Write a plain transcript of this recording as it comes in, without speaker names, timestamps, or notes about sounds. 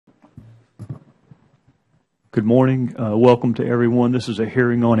Good morning. Welcome to everyone. This is a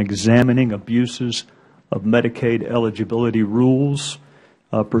hearing on examining abuses of Medicaid eligibility rules.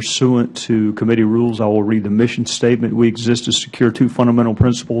 Pursuant to committee rules, I will read the mission statement. We exist to secure two fundamental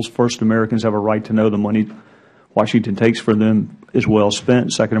principles. First, Americans have a right to know the money Washington takes for them is well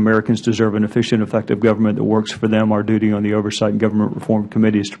spent. Second, Americans deserve an efficient, effective government that works for them. Our duty on the Oversight and Government Reform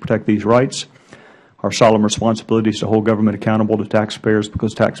Committee is to protect these rights. Our solemn responsibility is to hold government accountable to taxpayers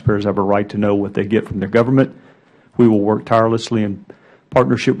because taxpayers have a right to know what they get from their government. We will work tirelessly in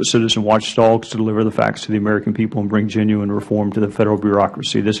partnership with citizen watchdogs to deliver the facts to the American people and bring genuine reform to the federal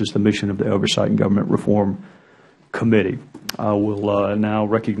bureaucracy. This is the mission of the Oversight and Government Reform Committee. I will now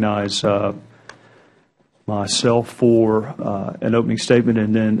recognize myself for an opening statement,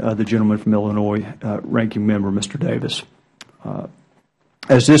 and then the gentleman from Illinois, Ranking Member Mr. Davis.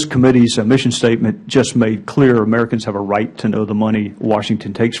 As this committee's mission statement just made clear, Americans have a right to know the money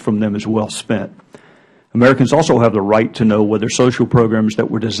Washington takes from them is well spent. Americans also have the right to know whether social programs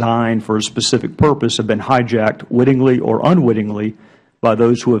that were designed for a specific purpose have been hijacked wittingly or unwittingly by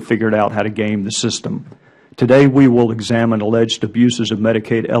those who have figured out how to game the system. Today we will examine alleged abuses of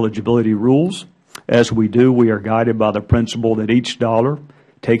Medicaid eligibility rules. As we do, we are guided by the principle that each dollar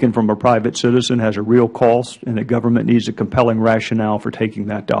taken from a private citizen has a real cost, and the government needs a compelling rationale for taking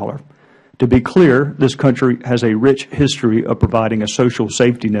that dollar. To be clear, this country has a rich history of providing a social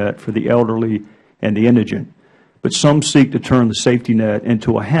safety net for the elderly and the indigent, but some seek to turn the safety net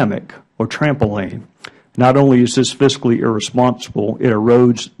into a hammock or trampoline. Not only is this fiscally irresponsible, it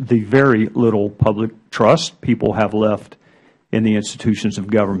erodes the very little public trust people have left in the institutions of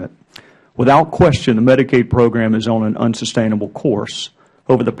government. Without question, the Medicaid program is on an unsustainable course.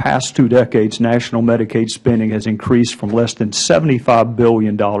 Over the past 2 decades, national Medicaid spending has increased from less than $75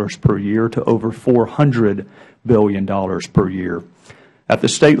 billion per year to over $400 billion per year. At the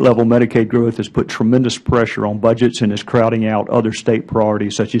state level, Medicaid growth has put tremendous pressure on budgets and is crowding out other state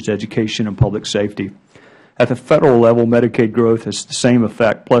priorities such as education and public safety. At the federal level, Medicaid growth has the same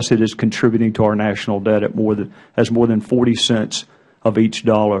effect, plus it is contributing to our national debt at more than 40 cents of each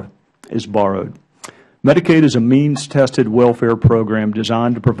dollar is borrowed. Medicaid is a means-tested welfare program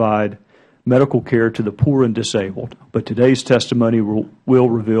designed to provide medical care to the poor and disabled, but today's testimony will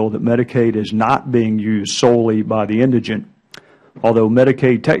reveal that Medicaid is not being used solely by the indigent. Although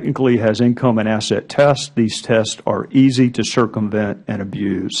Medicaid technically has income and asset tests, these tests are easy to circumvent and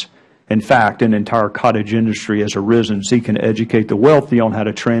abuse. In fact, an entire cottage industry has arisen seeking to educate the wealthy on how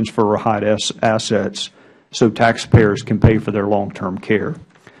to transfer or hide assets so taxpayers can pay for their long-term care.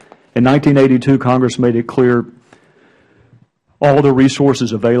 In 1982, Congress made it clear all the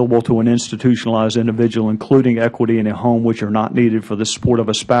resources available to an institutionalized individual, including equity in a home, which are not needed for the support of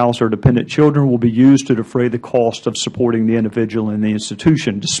a spouse or dependent children, will be used to defray the cost of supporting the individual in the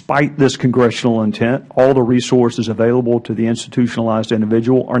institution. Despite this congressional intent, all the resources available to the institutionalized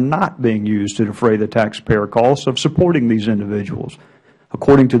individual are not being used to defray the taxpayer costs of supporting these individuals.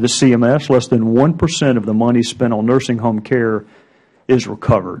 According to the CMS, less than 1% of the money spent on nursing home care is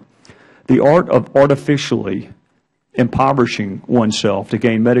recovered. The art of artificially impoverishing oneself to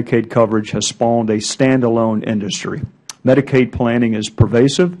gain Medicaid coverage has spawned a standalone industry. Medicaid planning is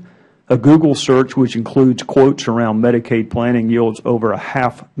pervasive. A Google search which includes quotes around Medicaid planning yields over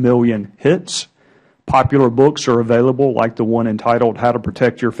 500,000 hits. Popular books are available, like the one entitled How to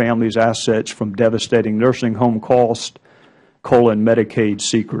Protect Your Family's Assets from Devastating Nursing Home Costs, Medicaid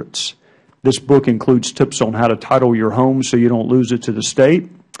Secrets. This book includes tips on how to title your home so you don't lose it to the state,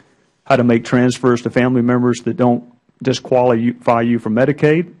 how to make transfers to family members that don't disqualify you from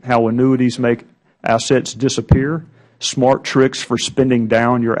Medicaid, how annuities make assets disappear, smart tricks for spending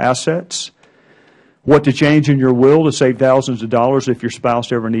down your assets, what to change in your will to save thousands of dollars if your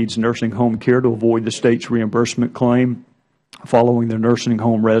spouse ever needs nursing home care to avoid the state's reimbursement claim following their nursing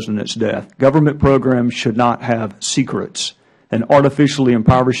home resident's death. Government programs should not have secrets, and artificially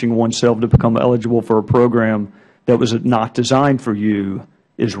impoverishing oneself to become eligible for a program that was not designed for you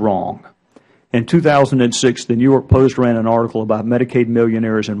is wrong. In 2006, the New York Post ran an article about Medicaid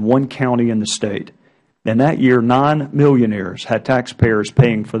millionaires in one county in the state. And that year, 9 millionaires had taxpayers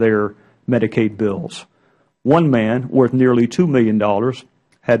paying for their Medicaid bills. One man, worth nearly $2 million,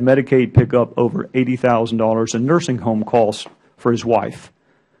 had Medicaid pick up over $80,000 in nursing home costs for his wife.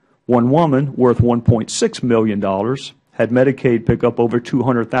 One woman, worth $1.6 million, had Medicaid pick up over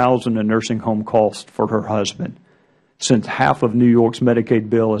 $200,000 in nursing home costs for her husband. Since half of New York's Medicaid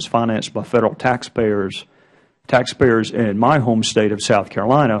bill is financed by federal taxpayers, taxpayers in my home state of South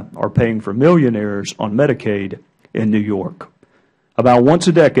Carolina are paying for millionaires on Medicaid in New York. About once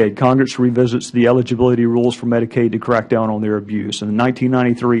a decade, Congress revisits the eligibility rules for Medicaid to crack down on their abuse. In the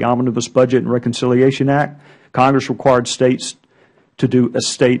 1993 Omnibus Budget and Reconciliation Act, Congress required states to do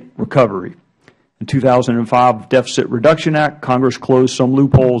estate recovery. In 2005 Deficit Reduction Act, Congress closed some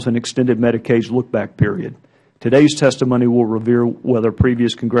loopholes and extended Medicaid's look-back period. Today's testimony will reveal whether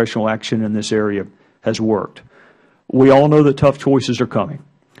previous congressional action in this area has worked. We all know that tough choices are coming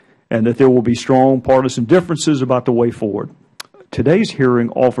and that there will be strong partisan differences about the way forward. Today's hearing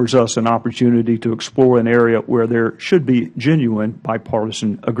offers us an opportunity to explore an area where there should be genuine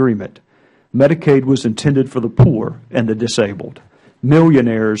bipartisan agreement. Medicaid was intended for the poor and the disabled.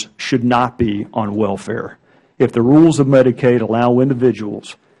 Millionaires should not be on welfare. If the rules of Medicaid allow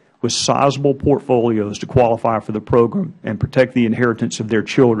individuals with sizable portfolios to qualify for the program and protect the inheritance of their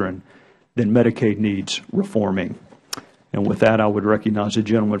children, then Medicaid needs reforming. And with that, I would recognize the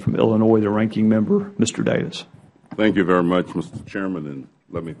gentleman from Illinois, the ranking member, Mr. Davis. Thank you very much, Mr. Chairman, and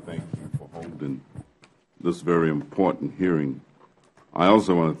let me thank you for holding this very important hearing. I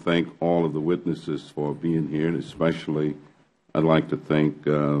also want to thank all of the witnesses for being here, and especially I'd like to thank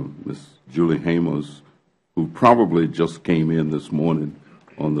Ms. Julie Hamos, who probably just came in this morning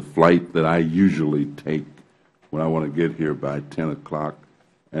on the flight that I usually take when I want to get here by 10 o'clock,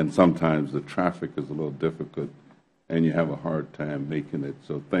 and sometimes the traffic is a little difficult and you have a hard time making it.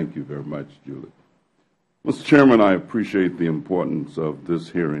 So thank you very much, Julie. Mr. Chairman, I appreciate the importance of this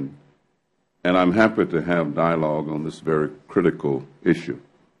hearing, and I'm happy to have dialogue on this very critical issue.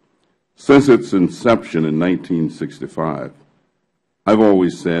 Since its inception in 1965, I've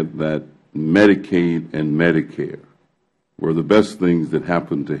always said that Medicaid and Medicare were the best things that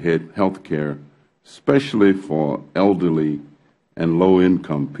happened to health care, especially for elderly and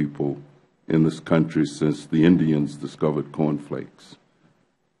low-income people in this country since the Indians discovered cornflakes.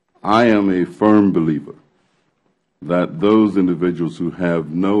 I am a firm believer that those individuals who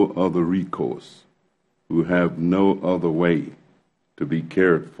have no other recourse, who have no other way to be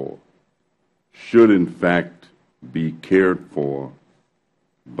cared for, should in fact be cared for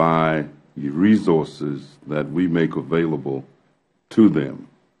by resources that we make available to them.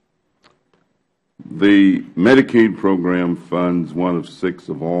 The Medicaid program funds 1 of 6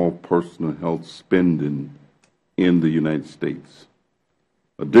 of all personal health spending in the United States.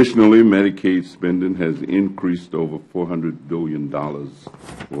 Additionally, Medicaid spending has increased over $400 billion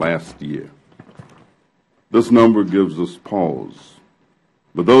last year. This number gives us pause.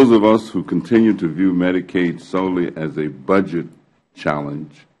 But those of us who continue to view Medicaid solely as a budget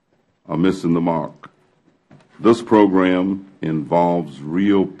challenge are missing the mark. This program involves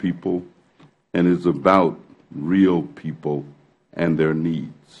real people and is about real people and their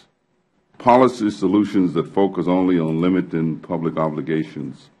needs. Policy solutions that focus only on limiting public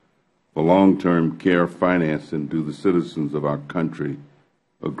obligations for long-term care financing do the citizens of our country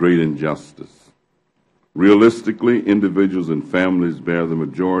a great injustice. Realistically, individuals and families bear the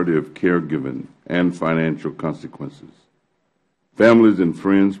majority of caregiving and financial consequences. Families and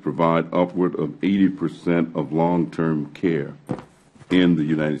friends provide upward of 80% of long-term care in the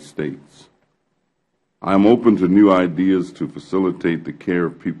United States. I am open to new ideas to facilitate the care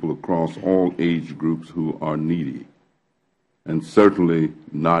of people across all age groups who are needy, and certainly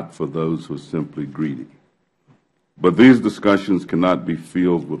not for those who are simply greedy. But these discussions cannot be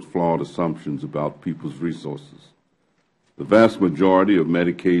filled with flawed assumptions about people's resources. The vast majority of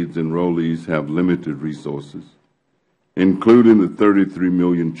Medicaid's enrollees have limited resources, including the 33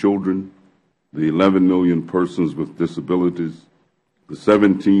 million children, the 11 million persons with disabilities, the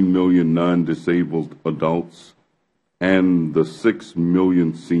 17 million non-disabled adults, and the 6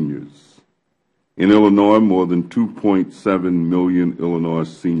 million seniors. In Illinois, more than 2.7 million Illinois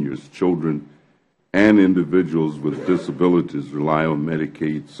seniors, children, and individuals with disabilities rely on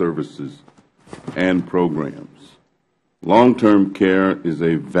Medicaid services and programs. Long-term care is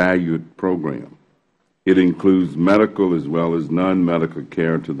a valued program. It includes medical as well as non-medical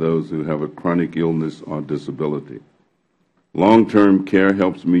care to those who have a chronic illness or disability. Long-term care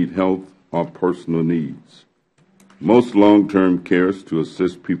helps meet health or personal needs. Most long-term care is to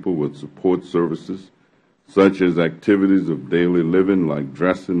assist people with support services, such as activities of daily living like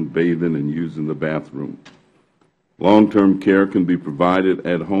dressing, bathing, and using the bathroom. Long-term care can be provided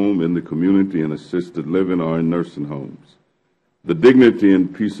at home, in the community, in assisted living, or in nursing homes. The dignity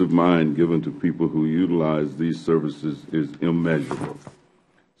and peace of mind given to people who utilize these services is immeasurable.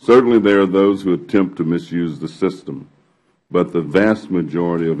 Certainly there are those who attempt to misuse the system, but the vast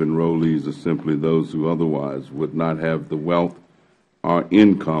majority of enrollees are simply those who otherwise would not have the wealth or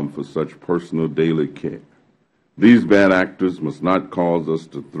income for such personal daily care. These bad actors must not cause us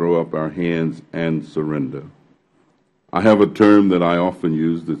to throw up our hands and surrender. I have a term that I often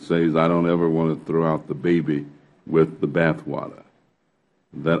use that says, I don't ever want to throw out the baby with the bathwater.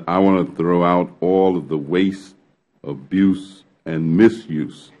 that I want to throw out all of the waste, abuse, and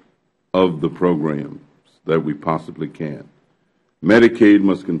misuse of the programs that we possibly can. Medicaid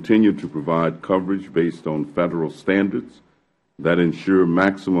must continue to provide coverage based on federal standards that ensure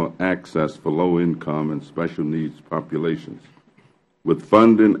maximum access for low-income and special needs populations, with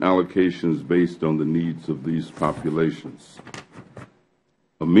funding allocations based on the needs of these populations.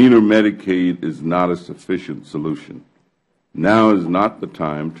 A meaner Medicaid is not a sufficient solution. Now is not the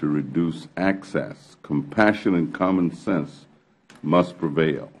time to reduce access. Compassion and common sense must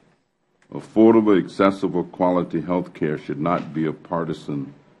prevail. Affordable, accessible, quality health care should not be a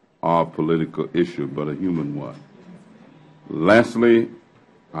partisan or political issue, but a human one. Lastly,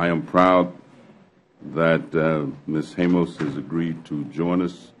 I am proud that Ms. Hamos has agreed to join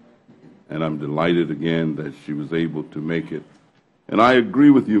us, and I'm delighted again that she was able to make it. And I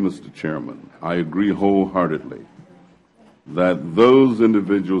agree with you, Mr. Chairman. I agree wholeheartedly that those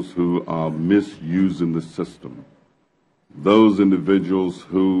individuals who are misusing the system, those individuals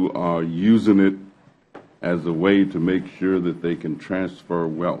who are using it as a way to make sure that they can transfer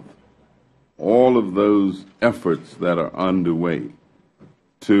wealth, all of those efforts that are underway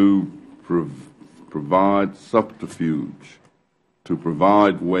to provide subterfuge, to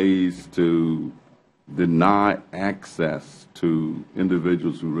provide ways to deny access to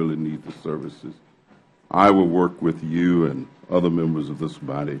individuals who really need the services, I will work with you and other members of this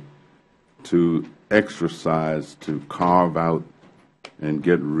body to exercise, to carve out and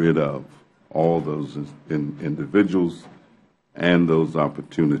get rid of all those individuals and those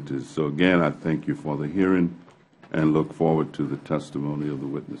opportunities. So again, I thank you for the hearing and look forward to the testimony of the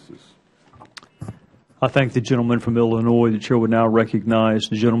witnesses. I thank the gentleman from Illinois. The Chair would now recognize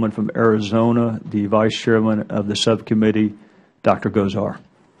the gentleman from Arizona, the Vice Chairman of the Subcommittee, Dr. Gozar.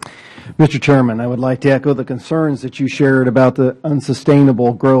 Mr. Chairman, I would like to echo the concerns that you shared about the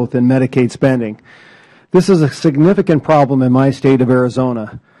unsustainable growth in Medicaid spending. This is a significant problem in my state of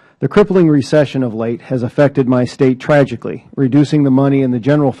Arizona. The crippling recession of late has affected my state tragically, reducing the money in the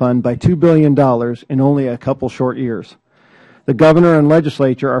general fund by $2 billion in only a couple short years. The governor and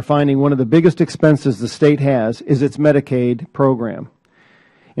legislature are finding one of the biggest expenses the state has is its Medicaid program.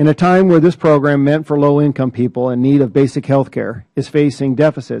 In a time where this program meant for low-income people in need of basic health care is facing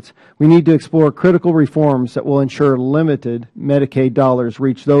deficits, we need to explore critical reforms that will ensure limited Medicaid dollars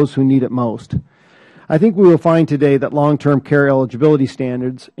reach those who need it most. I think we will find today that long-term care eligibility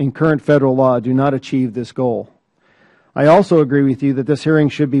standards in current federal law do not achieve this goal. I also agree with you that this hearing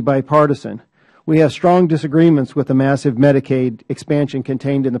should be bipartisan. We have strong disagreements with the massive Medicaid expansion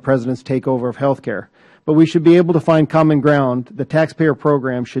contained in the President's takeover of health care, but we should be able to find common ground. The taxpayer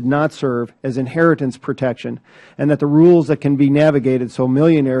program should not serve as inheritance protection, and that the rules that can be navigated so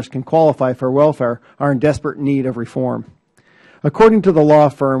millionaires can qualify for welfare are in desperate need of reform. According to the law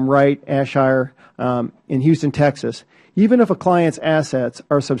firm Wright Ashire in Houston, Texas, even if a client's assets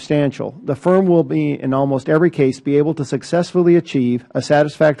are substantial, the firm will be, in almost every case, be able to successfully achieve a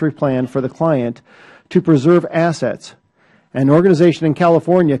satisfactory plan for the client to preserve assets. An organization in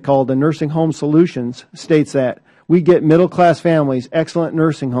California called the Nursing Home Solutions states that we get middle-class families excellent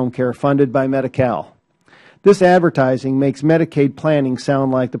nursing home care funded by Medi-Cal. This advertising makes Medicaid planning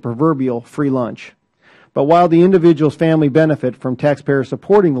sound like the proverbial free lunch. But while the individual's family benefit from taxpayers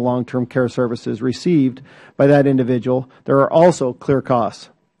supporting the long-term care services received by that individual, there are also clear costs.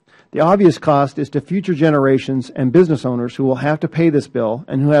 The obvious cost is to future generations and business owners who will have to pay this bill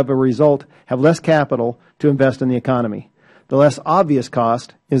and who, as a result, have less capital to invest in the economy. The less obvious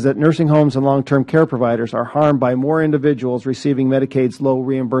cost is that nursing homes and long-term care providers are harmed by more individuals receiving Medicaid's low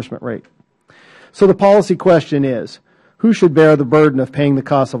reimbursement rate. So the policy question is, who should bear the burden of paying the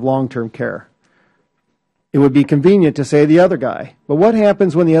cost of long-term care? It would be convenient to say the other guy, but what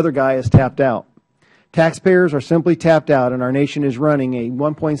happens when the other guy is tapped out? Taxpayers are simply tapped out, and our nation is running a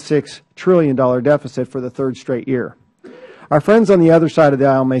 $1.6 trillion deficit for the third straight year. Our friends on the other side of the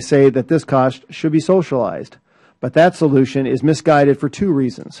aisle may say that this cost should be socialized, but that solution is misguided for two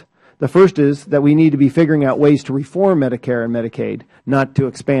reasons. The first is that we need to be figuring out ways to reform Medicare and Medicaid, not to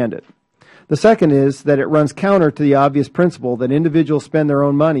expand it. The second is that it runs counter to the obvious principle that individuals spend their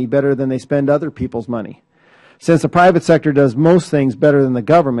own money better than they spend other people's money. Since the private sector does most things better than the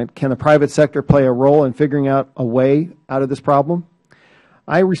government, can the private sector play a role in figuring out a way out of this problem?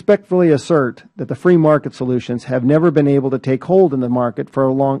 I respectfully assert that the free market solutions have never been able to take hold in the market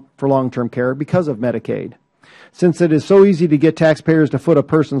for long-term care because of Medicaid. Since it is so easy to get taxpayers to foot a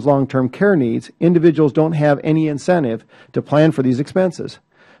person's long-term care needs, individuals don't have any incentive to plan for these expenses.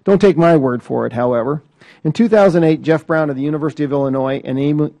 Don't take my word for it, however. In 2008, Jeff Brown of the University of Illinois and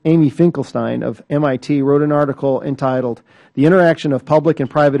Amy Finkelstein of MIT wrote an article entitled The Interaction of Public and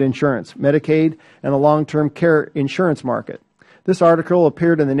Private Insurance, Medicaid, and the Long-Term Care Insurance Market. This article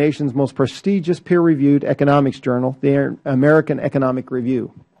appeared in the nation's most prestigious peer-reviewed economics journal, the American Economic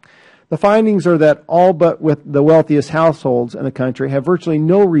Review. The findings are that all but with the wealthiest households in the country have virtually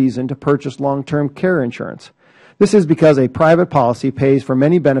no reason to purchase long-term care insurance. This is because a private policy pays for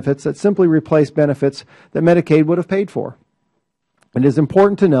many benefits that simply replace benefits that Medicaid would have paid for. It is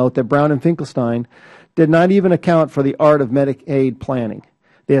important to note that Brown and Finkelstein did not even account for the art of Medicaid planning.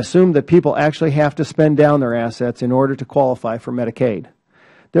 They assumed that people actually have to spend down their assets in order to qualify for Medicaid.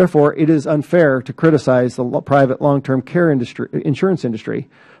 Therefore, it is unfair to criticize the private long-term care insurance industry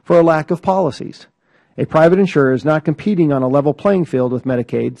for a lack of policies. A private insurer is not competing on a level playing field with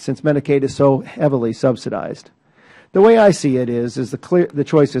Medicaid since Medicaid is so heavily subsidized. The way I see it is the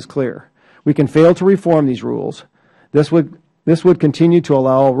choice is clear. We can fail to reform these rules. This would continue to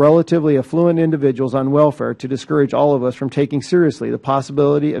allow relatively affluent individuals on welfare to discourage all of us from taking seriously the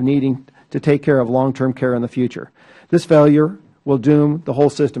possibility of needing to take care of long-term care in the future. This failure will doom the whole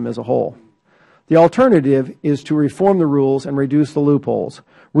system as a whole. The alternative is to reform the rules and reduce the loopholes.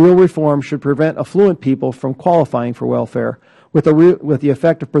 Real reform should prevent affluent people from qualifying for welfare with the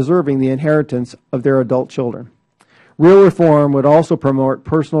effect of preserving the inheritance of their adult children. Real reform would also promote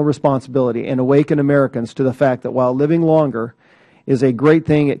personal responsibility and awaken Americans to the fact that while living longer is a great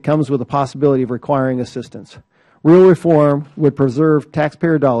thing, it comes with the possibility of requiring assistance. Real reform would preserve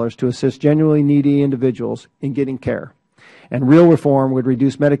taxpayer dollars to assist genuinely needy individuals in getting care. And real reform would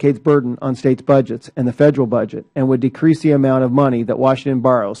reduce Medicaid's burden on states' budgets and the federal budget and would decrease the amount of money that Washington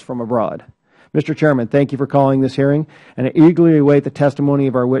borrows from abroad. Mr. Chairman, thank you for calling this hearing, and I eagerly await the testimony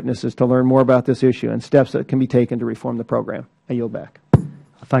of our witnesses to learn more about this issue and steps that can be taken to reform the program. I yield back.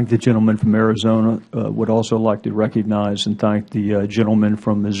 I thank the gentleman from Arizona. Would also like to recognize and thank the gentleman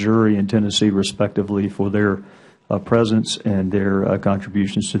from Missouri and Tennessee, respectively, for their presence and their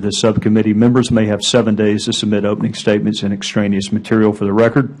contributions to this subcommittee. Members may have 7 days to submit opening statements and extraneous material for the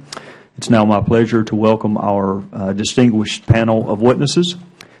record. It's now my pleasure to welcome our distinguished panel of witnesses.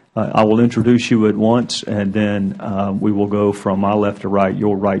 I will introduce you at once, and then we will go from my left to right,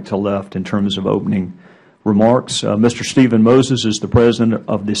 your right to left, in terms of opening remarks. Mr. Stephen Moses is the president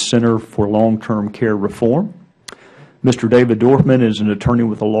of the Center for Long-Term Care Reform. Mr. David Dorfman is an attorney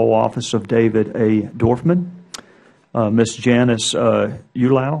with the law office of David A. Dorfman. Ms. Janice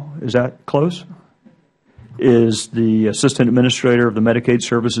Eulau, is that close? Is the assistant administrator of the Medicaid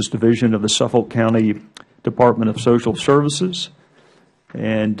Services Division of the Suffolk County Department of Social Services.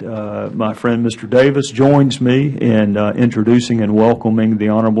 And my friend Mr. Davis joins me in introducing and welcoming the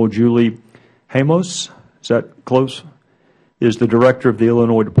Honorable Julie Hamos. Is that close? Is the director of the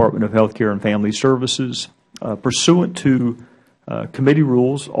Illinois Department of Health Care and Family Services. Pursuant to committee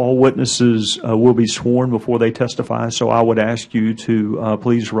rules, all witnesses will be sworn before they testify, so I would ask you to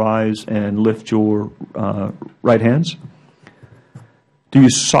please rise and lift your right hands. Do you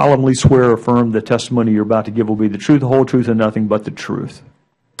solemnly swear or affirm the testimony you're about to give will be the truth, the whole truth, and nothing but the truth?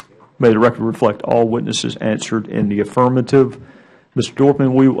 May the record reflect all witnesses answered in the affirmative. Mr.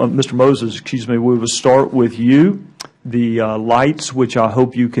 Dorfman, Mr. Moses, excuse me, we will start with you. The lights, which I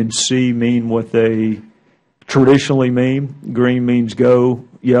hope you can see, mean what they traditionally mean. Green means go.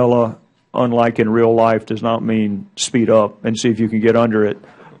 Yellow, unlike in real life, does not mean speed up and see if you can get under it.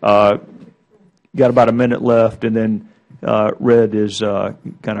 Got about a minute left, and then red is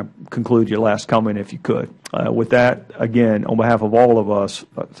kind of conclude your last comment if you could. With that, again, on behalf of all of us,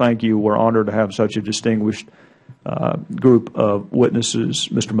 thank you. We're honored to have such a distinguished group of witnesses.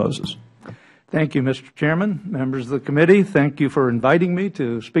 Mr. Moses. Thank you, Mr. Chairman. Members of the committee, thank you for inviting me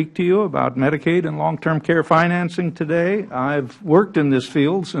to speak to you about Medicaid and long-term care financing today. I've worked in this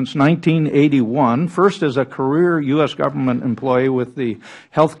field since 1981, first as a career U.S. government employee with the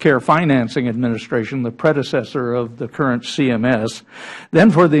Health Care Financing Administration, the predecessor of the current CMS, then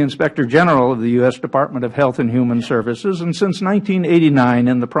for the Inspector General of the U.S. Department of Health and Human Services, and since 1989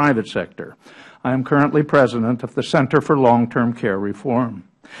 in the private sector. I am currently president of the Center for Long-Term Care Reform.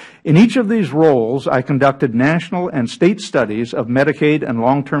 In each of these roles, I conducted national and state studies of Medicaid and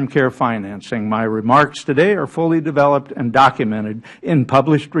long-term care financing. My remarks today are fully developed and documented in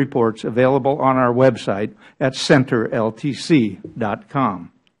published reports available on our website at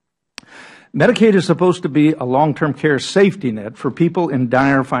centerltc.com. Medicaid is supposed to be a long-term care safety net for people in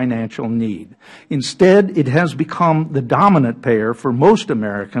dire financial need. Instead, it has become the dominant payer for most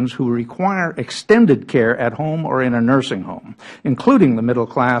Americans who require extended care at home or in a nursing home, including the middle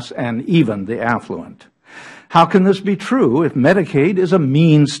class and even the affluent. How can this be true if Medicaid is a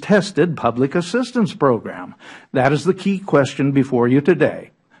means-tested public assistance program? That is the key question before you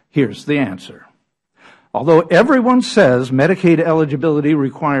today. Here's the answer. Although everyone says Medicaid eligibility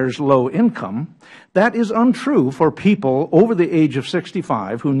requires low income, that is untrue for people over the age of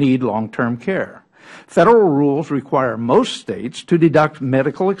 65 who need long-term care. Federal rules require most states to deduct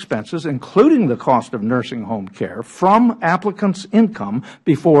medical expenses, including the cost of nursing home care, from applicants' income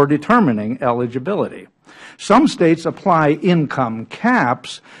before determining eligibility. Some states apply income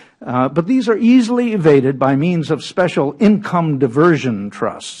caps, but these are easily evaded by means of special income diversion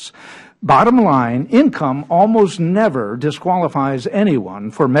trusts. Bottom line, income almost never disqualifies anyone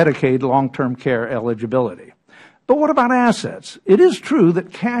for Medicaid long-term care eligibility. But what about assets? It is true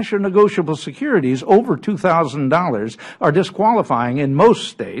that cash or negotiable securities over $2,000 are disqualifying in most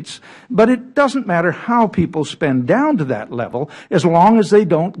states, but it doesn't matter how people spend down to that level as long as they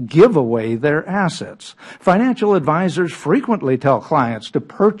don't give away their assets. Financial advisors frequently tell clients to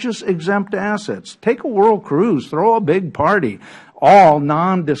purchase exempt assets, take a world cruise, throw a big party, all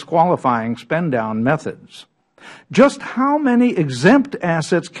non-disqualifying spend-down methods. Just how many exempt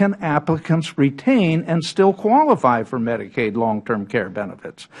assets can applicants retain and still qualify for Medicaid long-term care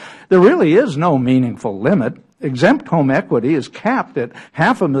benefits? There really is no meaningful limit. Exempt home equity is capped at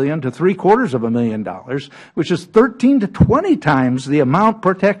 $500,000 to $750,000, which is 13 to 20 times the amount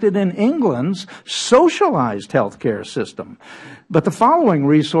protected in England's socialized health care system. But the following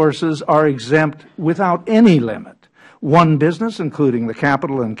resources are exempt without any limit: one business, including the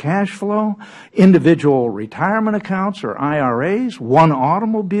capital and cash flow, individual retirement accounts or IRAs, one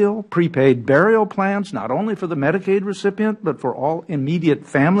automobile, prepaid burial plans, not only for the Medicaid recipient, but for all immediate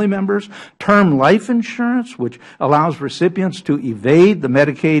family members, term life insurance, which allows recipients to evade the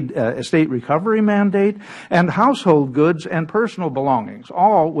Medicaid estate recovery mandate, and household goods and personal belongings,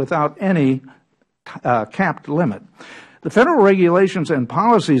 all without any capped limit. The federal regulations and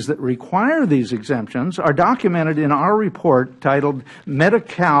policies that require these exemptions are documented in our report titled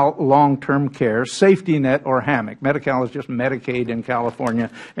Medi-Cal Long-Term Care, Safety Net or Hammock. Medi-Cal is just Medicaid in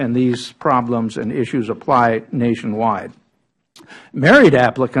California, and these problems and issues apply nationwide. Married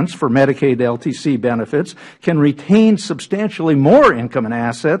applicants for Medicaid LTC benefits can retain substantially more income and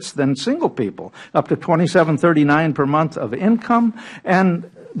assets than single people, up to $2,739 per month of income, and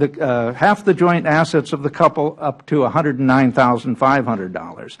half the joint assets of the couple up to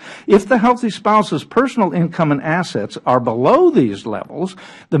 $109,500. If the healthy spouse's personal income and assets are below these levels,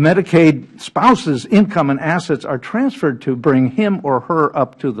 the Medicaid spouse's income and assets are transferred to bring him or her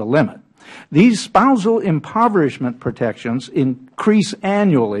up to the limit. These spousal impoverishment protections increase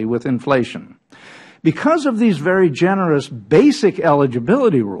annually with inflation. Because of these very generous basic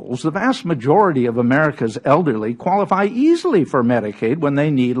eligibility rules, the vast majority of America's elderly qualify easily for Medicaid when they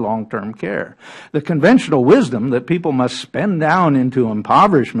need long-term care. The conventional wisdom that people must spend down into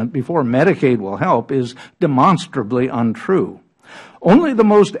impoverishment before Medicaid will help is demonstrably untrue. Only the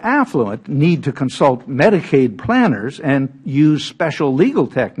most affluent need to consult Medicaid planners and use special legal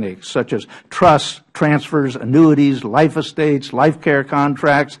techniques such as trusts, transfers, annuities, life estates, life care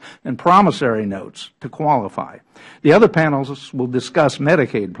contracts, and promissory notes to qualify. The other panelists will discuss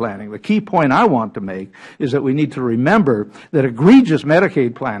Medicaid planning. The key point I want to make is that we need to remember that egregious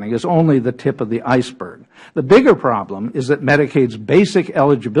Medicaid planning is only the tip of the iceberg. The bigger problem is that Medicaid's basic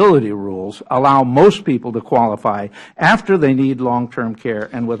eligibility rules allow most people to qualify after they need long-term care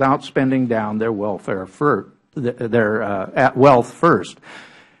and without spending down their wealth first.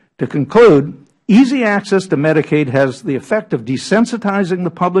 To conclude, easy access to Medicaid has the effect of desensitizing the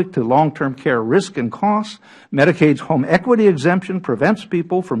public to long-term care risk and costs. Medicaid's home equity exemption prevents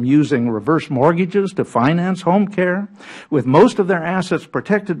people from using reverse mortgages to finance home care. With most of their assets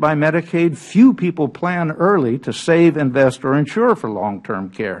protected by Medicaid, few people plan early to save, invest, or insure for long-term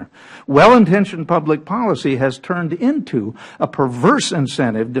care. Well-intentioned public policy has turned into a perverse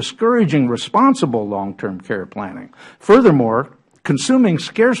incentive discouraging responsible long-term care planning. Furthermore, consuming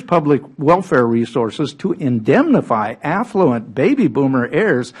scarce public welfare resources to indemnify affluent baby boomer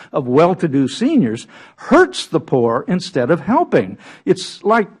heirs of well-to-do seniors hurts the poor instead of helping. It's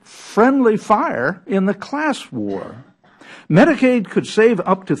like friendly fire in the class war. Medicaid could save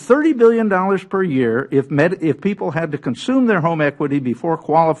up to $30 billion per year if people had to consume their home equity before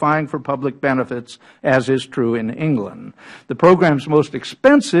qualifying for public benefits, as is true in England. The program's most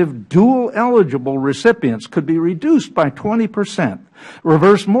expensive dual-eligible recipients could be reduced by 20%.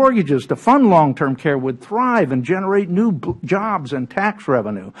 Reverse mortgages to fund long-term care would thrive and generate new jobs and tax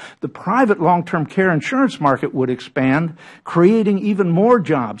revenue. The private long-term care insurance market would expand, creating even more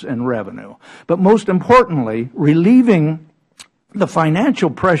jobs and revenue. But most importantly, relieving The financial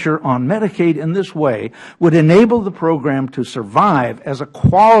pressure on Medicaid in this way would enable the program to survive as a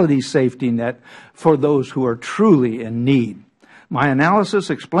quality safety net for those who are truly in need. My analysis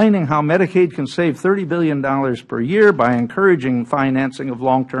explaining how Medicaid can save $30 billion per year by encouraging financing of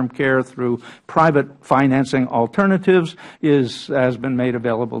long-term care through private financing alternatives has been made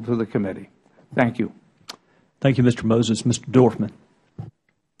available to the committee. Thank you. Thank you, Mr. Moses. Mr. Dorfman.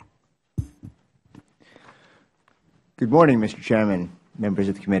 Good morning, Mr. Chairman, members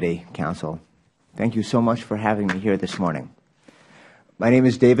of the committee, council. Thank you so much for having me here this morning. My name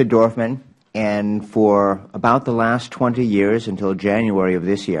is David Dorfman, and for about the last 20 years until January of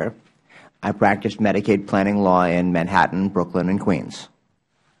this year, I practiced Medicaid planning law in Manhattan, Brooklyn, and Queens.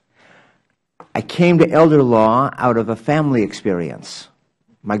 I came to elder law out of a family experience.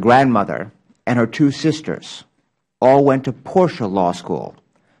 My grandmother and her two sisters all went to Portia Law School,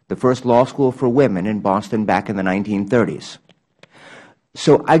 the first law school for women in Boston back in the 1930s.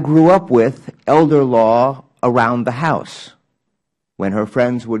 So I grew up with elder law around the house when her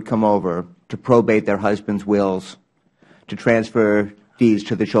friends would come over to probate their husbands' wills, to transfer deeds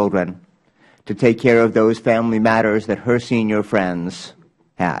to the children, to take care of those family matters that her senior friends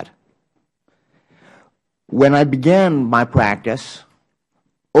had. When I began my practice,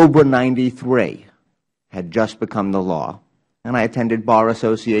 OBRA 93 had just become the law, and I attended Bar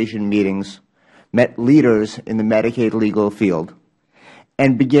Association meetings, met leaders in the Medicaid legal field,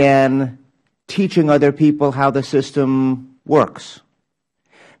 and began teaching other people how the system works.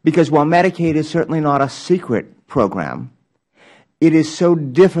 Because while Medicaid is certainly not a secret program, it is so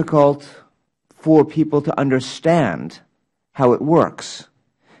difficult for people to understand how it works,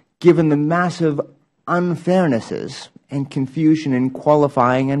 given the massive unfairnesses and confusion in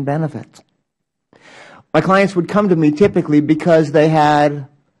qualifying and benefits. My clients would come to me typically because they had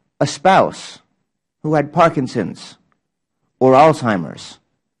a spouse who had Parkinson's or Alzheimer's,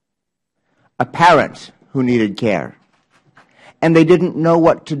 a parent who needed care, and they didn't know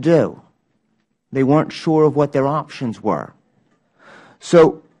what to do. They weren't sure of what their options were.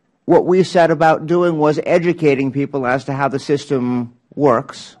 So what we set about doing was educating people as to how the system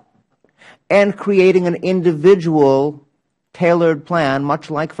works and creating an individual tailored plan, much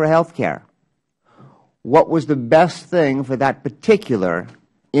like for health care. What was the best thing for that particular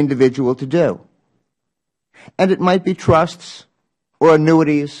individual to do? And it might be trusts or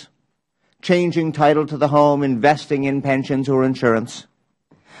annuities, changing title to the home, investing in pensions or insurance.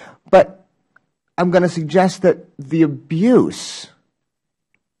 But I'm going to suggest that the abuse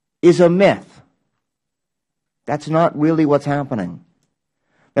is a myth. That's not really what's happening.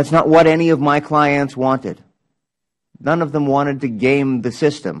 That's not what any of my clients wanted. None of them wanted to game the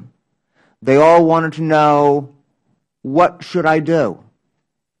system. They all wanted to know, what should I do?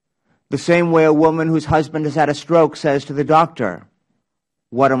 The same way a woman whose husband has had a stroke says to the doctor,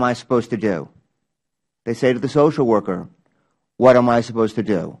 what am I supposed to do? They say to the social worker, what am I supposed to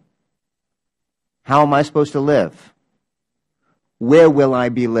do? How am I supposed to live? Where will I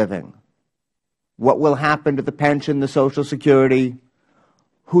be living? What will happen to the pension, the Social Security?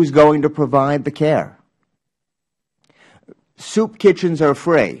 Who's going to provide the care? Soup kitchens are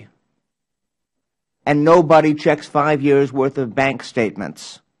free, and nobody checks 5 years' worth of bank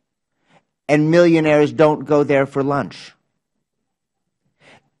statements, and millionaires don't go there for lunch.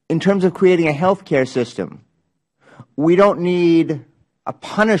 In terms of creating a health care system, we don't need a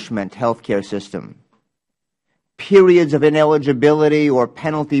punishment health care system, periods of ineligibility or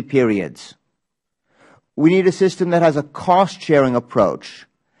penalty periods. We need a system that has a cost-sharing approach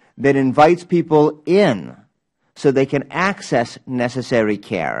that invites people in so they can access necessary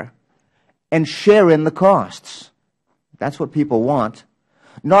care and share in the costs. That's what people want,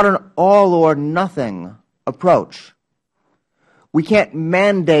 not an all-or-nothing approach. We can't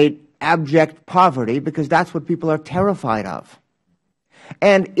mandate abject poverty because that's what people are terrified of.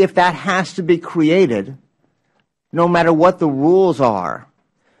 And if that has to be created, no matter what the rules are,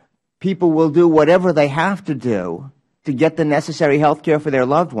 people will do whatever they have to do to get the necessary health care for their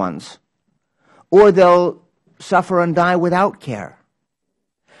loved ones, or they'll suffer and die without care.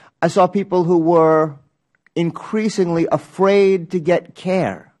 I saw people who were increasingly afraid to get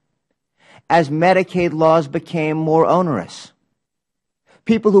care as Medicaid laws became more onerous.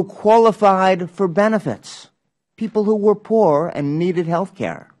 People who qualified for benefits, people who were poor and needed health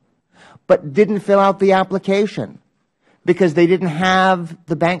care, but didn't fill out the application because they didn't have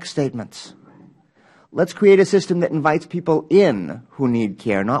the bank statements. Let's create a system that invites people in who need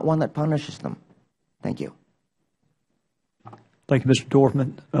care, not one that punishes them. Thank you. Thank you, Mr.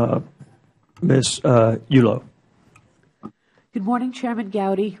 Dorfman. Ms. Eulau. Good morning, Chairman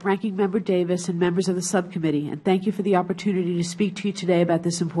Gowdy, Ranking Member Davis, and members of the subcommittee, and thank you for the opportunity to speak to you today about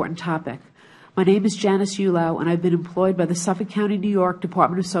this important topic. My name is Janice Eulau, and I've been employed by the Suffolk County, New York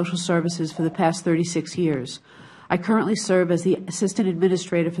Department of Social Services for the past 36 years. I currently serve as the Assistant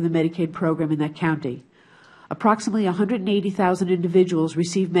Administrator for the Medicaid program in that county. Approximately 180,000 individuals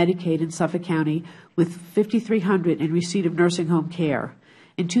receive Medicaid in Suffolk County, with 5,300 in receipt of nursing home care.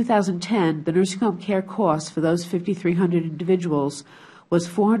 In 2010, the nursing home care cost for those 5,300 individuals was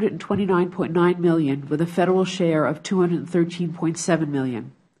 $429.9 million, with a federal share of $213.7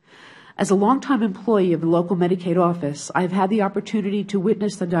 million. As a longtime employee of the local Medicaid office, I have had the opportunity to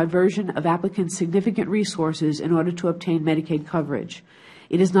witness the diversion of applicants' significant resources in order to obtain Medicaid coverage.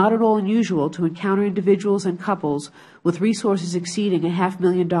 It is not at all unusual to encounter individuals and couples with resources exceeding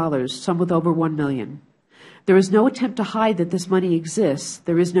 $500,000, some with over $1 million. There is no attempt to hide that this money exists.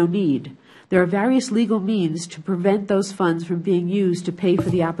 There is no need. There are various legal means to prevent those funds from being used to pay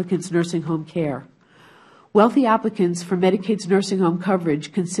for the applicant's nursing home care. Wealthy applicants for Medicaid's nursing home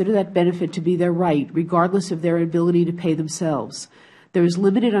coverage consider that benefit to be their right, regardless of their ability to pay themselves. There is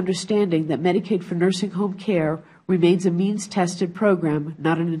limited understanding that Medicaid for nursing home care remains a means-tested program,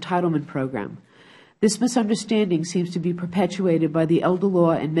 not an entitlement program. This misunderstanding seems to be perpetuated by the elder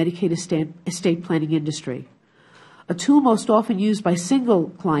law and Medicaid estate planning industry. A tool most often used by single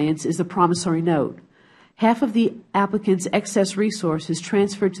clients is the promissory note. Half of the applicant's excess resource is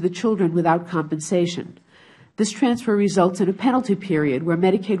transferred to the children without compensation. This transfer results in a penalty period where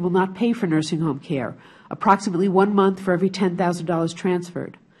Medicaid will not pay for nursing home care, approximately 1 month for every $10,000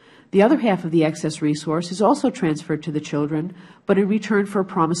 transferred. The other half of the excess resource is also transferred to the children, but in return for a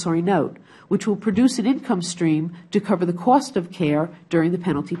promissory note, which will produce an income stream to cover the cost of care during the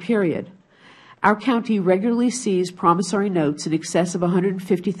penalty period. Our county regularly sees promissory notes in excess of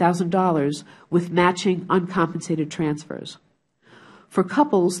 $150,000 with matching uncompensated transfers. For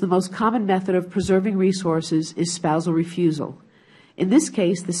couples, the most common method of preserving resources is spousal refusal. In this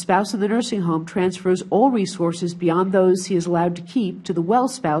case, the spouse in the nursing home transfers all resources beyond those he is allowed to keep to the well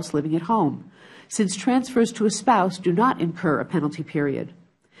spouse living at home, since transfers to a spouse do not incur a penalty period.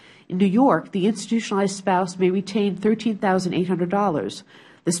 In New York, the institutionalized spouse may retain $13,800.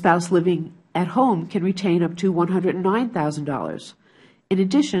 The spouse living at home can retain up to $109,000. In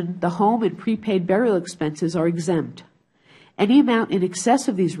addition, the home and prepaid burial expenses are exempt. Any amount in excess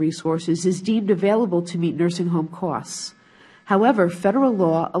of these resources is deemed available to meet nursing home costs. However, federal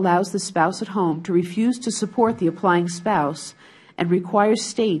law allows the spouse at home to refuse to support the applying spouse and requires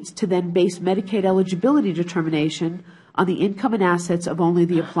states to then base Medicaid eligibility determination on the income and assets of only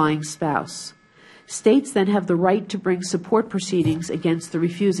the applying spouse. States then have the right to bring support proceedings against the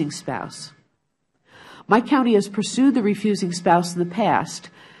refusing spouse. My county has pursued the refusing spouse in the past.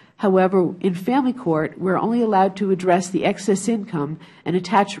 However, in family court, we're only allowed to address the excess income and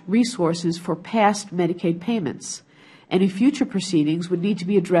attach resources for past Medicaid payments. Any future proceedings would need to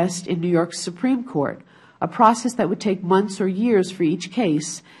be addressed in New York's Supreme Court, a process that would take months or years for each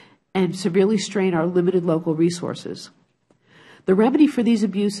case and severely strain our limited local resources. The remedy for these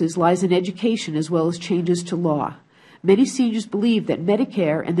abuses lies in education as well as changes to law. Many seniors believe that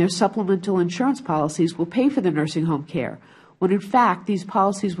Medicare and their supplemental insurance policies will pay for their nursing home care, when in fact these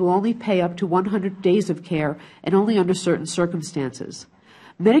policies will only pay up to 100 days of care and only under certain circumstances.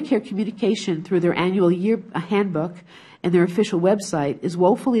 Medicare communication through their annual handbook and their official website is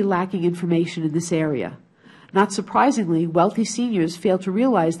woefully lacking information in this area. Not surprisingly, wealthy seniors fail to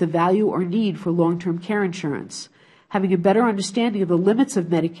realize the value or need for long-term care insurance. Having a better understanding of the limits of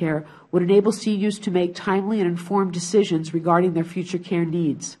Medicare would enable seniors to make timely and informed decisions regarding their future care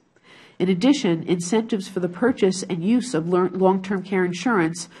needs. In addition, incentives for the purchase and use of long-term care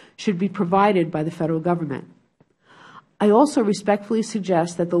insurance should be provided by the federal government. I also respectfully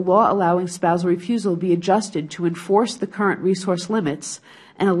suggest that the law allowing spousal refusal be adjusted to enforce the current resource limits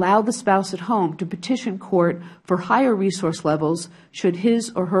and allow the spouse at home to petition court for higher resource levels should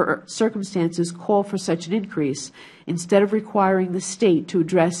his or her circumstances call for such an increase, instead of requiring the state to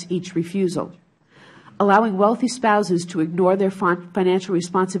address each refusal. Allowing wealthy spouses to ignore their financial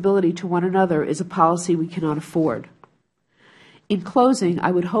responsibility to one another is a policy we cannot afford. In closing,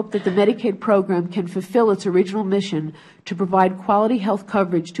 I would hope that the Medicaid program can fulfill its original mission to provide quality health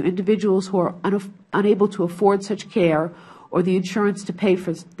coverage to individuals who are unable to afford such care or the insurance to pay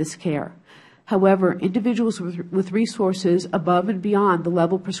for this care. However, individuals with resources above and beyond the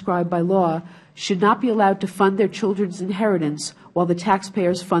level prescribed by law should not be allowed to fund their children's inheritance while the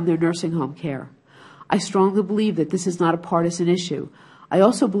taxpayers fund their nursing home care. I strongly believe that this is not a partisan issue. I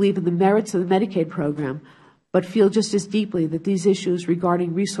also believe in the merits of the Medicaid program, but feel just as deeply that these issues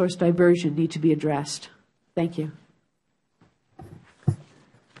regarding resource diversion need to be addressed. Thank you.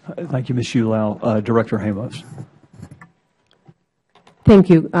 Thank you, Ms. Eulau. Director Hamos. Thank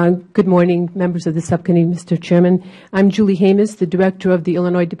you. Good morning, members of the subcommittee, Mr. Chairman. I'm Julie Hamos, the Director of the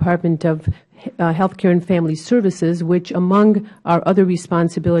Illinois Department of Healthcare and Family Services, which, among our other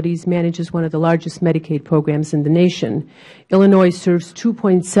responsibilities, manages one of the largest Medicaid programs in the nation. Illinois serves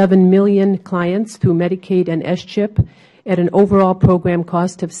 2.7 million clients through Medicaid and SCHIP at an overall program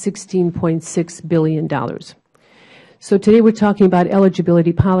cost of $16.6 billion. So today we're talking about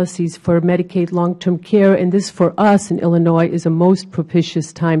eligibility policies for Medicaid long-term care, and this for us in Illinois is a most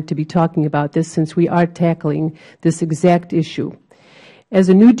propitious time to be talking about this since we are tackling this exact issue. As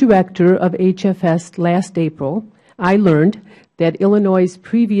a new director of HFS last April, I learned that Illinois'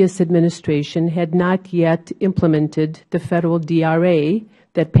 previous administration had not yet implemented the federal DRA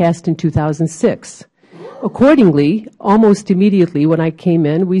that passed in 2006. Accordingly, almost immediately when I came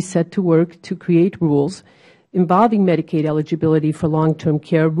in, we set to work to create rules involving Medicaid eligibility for long-term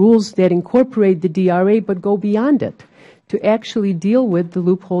care, rules that incorporate the DRA but go beyond it to actually deal with the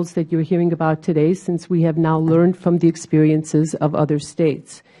loopholes that you're hearing about today, since we have now learned from the experiences of other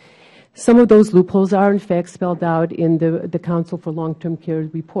states. Some of those loopholes are, in fact, spelled out in the Council for Long-Term Care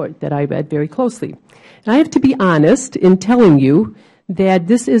report that I read very closely. And I have to be honest in telling you that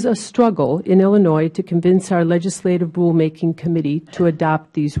this is a struggle in Illinois to convince our legislative rulemaking committee to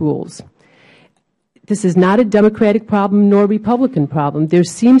adopt these rules. This is not a Democratic problem nor a Republican problem. There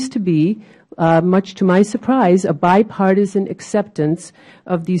seems to be, much to my surprise, a bipartisan acceptance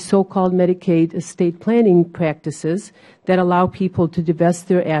of these so-called Medicaid estate planning practices that allow people to divest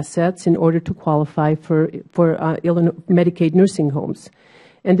their assets in order to qualify for Medicaid nursing homes.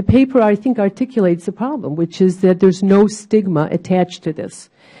 And the paper, I think, articulates the problem, which is that there's no stigma attached to this.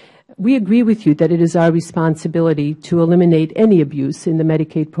 We agree with you that it is our responsibility to eliminate any abuse in the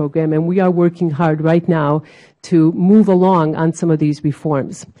Medicaid program, and we are working hard right now to move along on some of these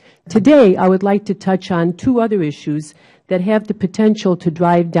reforms. Today, I would like to touch on two other issues that have the potential to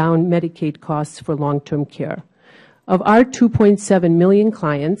drive down Medicaid costs for long-term care. Of our 2.7 million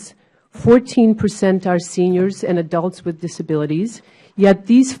clients, 14% are seniors and adults with disabilities, yet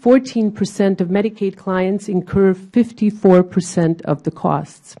these 14% of Medicaid clients incur 54% of the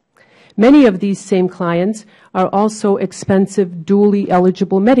costs. Many of these same clients are also expensive, dually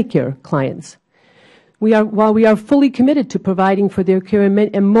eligible Medicare clients. While we are fully committed to providing for their care,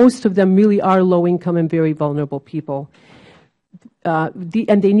 and most of them really are low-income and very vulnerable people, and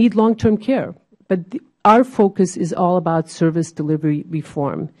they need long-term care, but our focus is all about service delivery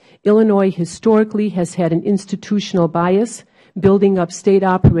reform. Illinois historically has had an institutional bias, building up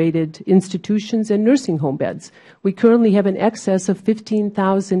state-operated institutions and nursing home beds. We currently have an excess of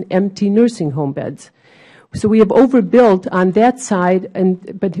 15,000 empty nursing home beds. So we have overbuilt on that side,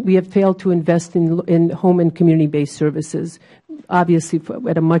 but we have failed to invest in home and community-based services, obviously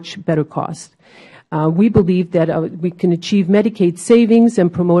at a much better cost. We believe that we can achieve Medicaid savings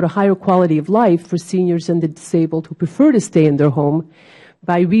and promote a higher quality of life for seniors and the disabled who prefer to stay in their home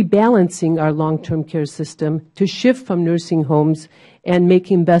by rebalancing our long-term care system to shift from nursing homes and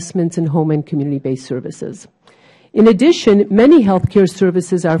make investments in home and community-based services. In addition, many health care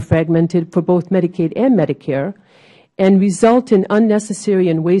services are fragmented for both Medicaid and Medicare and result in unnecessary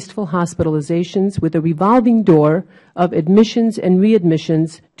and wasteful hospitalizations with a revolving door of admissions and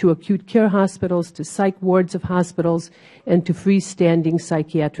readmissions to acute care hospitals, to psych wards of hospitals, and to freestanding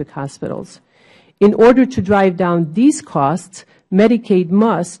psychiatric hospitals. In order to drive down these costs, Medicaid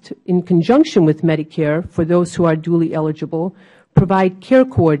must, in conjunction with Medicare, for those who are duly eligible, provide care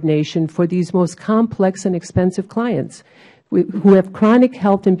coordination for these most complex and expensive clients who have chronic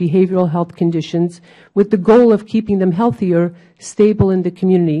health and behavioral health conditions with the goal of keeping them healthier, stable in the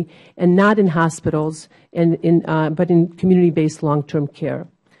community, and not in hospitals, but in community-based long-term care.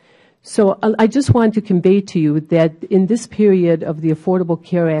 So I just want to convey to you that in this period of the Affordable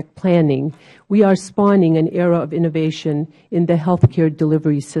Care Act planning, we are spawning an era of innovation in the health care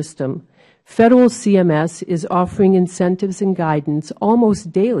delivery system. Federal CMS is offering incentives and guidance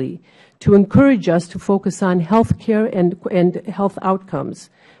almost daily to encourage us to focus on health care and health outcomes,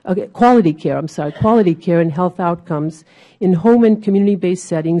 quality care and health outcomes in home and community-based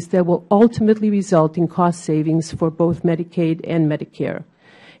settings that will ultimately result in cost savings for both Medicaid and Medicare.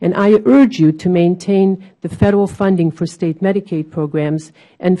 And I urge you to maintain the federal funding for state Medicaid programs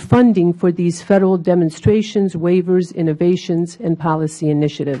and funding for these federal demonstrations, waivers, innovations, and policy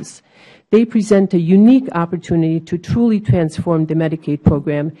initiatives. They present a unique opportunity to truly transform the Medicaid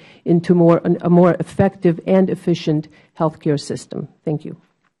program into a more effective and efficient health care system. Thank you.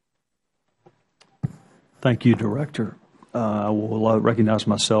 Thank you, Director. I will recognize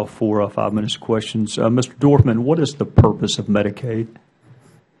myself for 5 minutes of questions. Mr. Dorfman, what is the purpose of Medicaid?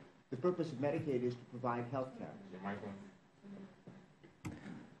 The purpose of Medicaid is to provide health care.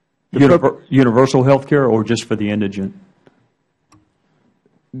 Universal health care or just for the indigent?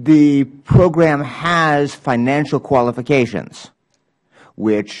 The program has financial qualifications,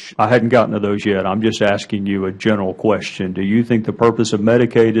 which... I hadn't gotten to those yet. I'm just asking you a general question. Do you think the purpose of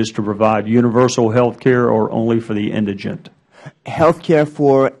Medicaid is to provide universal health care or only for the indigent? Health care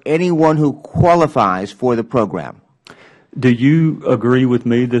for anyone who qualifies for the program. Do you agree with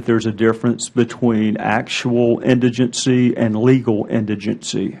me that there's a difference between actual indigency and legal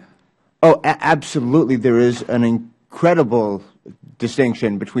indigency? Oh, absolutely. There is an incredible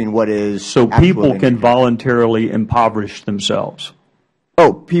distinction between what is so people can voluntarily impoverish themselves.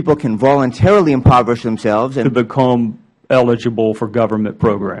 Oh, people can voluntarily impoverish themselves and to become eligible for government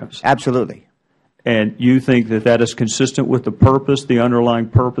programs. Absolutely. And you think that that is consistent with the purpose, the underlying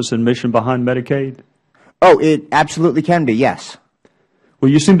purpose and mission behind Medicaid? Oh, it absolutely can be, yes.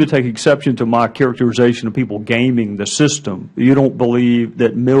 Well, you seem to take exception to my characterization of people gaming the system. You don't believe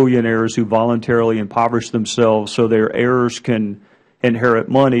that millionaires who voluntarily impoverish themselves so their heirs can inherit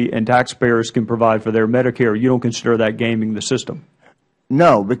money and taxpayers can provide for their Medicare, you don't consider that gaming the system?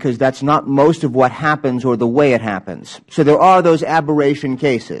 No, because that's not most of what happens or the way it happens. So there are those aberration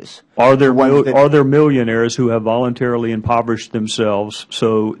cases. Are there millionaires who have voluntarily impoverished themselves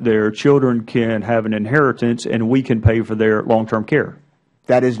so their children can have an inheritance and we can pay for their long-term care?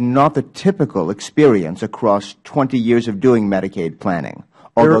 That is not the typical experience across 20 years of doing Medicaid planning,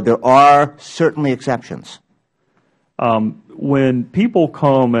 although there are certainly exceptions. When people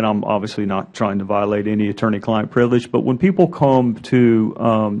come, and I'm obviously not trying to violate any attorney-client privilege, but when people come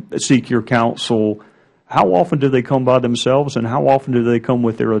to seek your counsel, how often do they come by themselves and how often do they come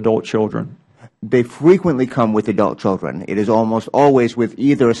with their adult children? They frequently come with adult children. It is almost always with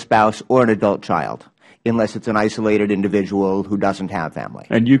either a spouse or an adult child, unless it's an isolated individual who doesn't have family.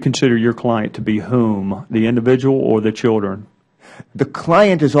 And you consider your client to be whom, the individual or the children? The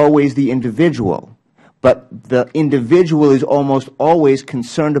client is always the individual. But the individual is almost always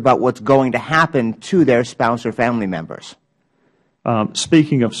concerned about what's going to happen to their spouse or family members.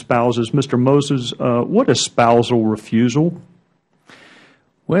 Speaking of spouses, Mr. Moses, what is spousal refusal?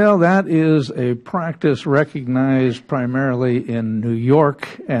 Well, that is a practice recognized primarily in New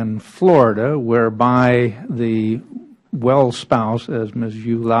York and Florida, whereby the well spouse, as Ms.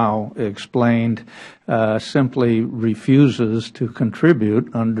 Eulau explained, simply refuses to contribute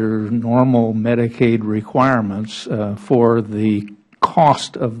under normal Medicaid requirements for the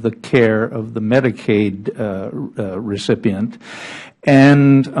cost of the care of the Medicaid recipient.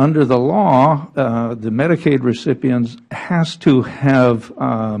 And under the law, the Medicaid recipient has to have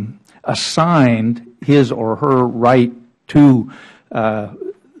assigned his or her right to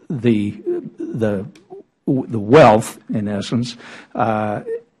the wealth, in essence,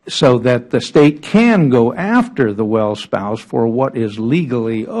 so that the state can go after the well spouse for what is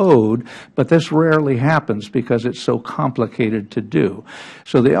legally owed, but this rarely happens because it's so complicated to do.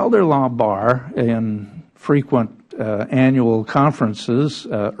 So the elder law bar, in frequent annual conferences,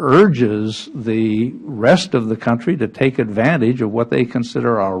 urges the rest of the country to take advantage of what they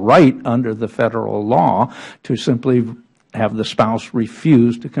consider a right under the federal law to simply have the spouse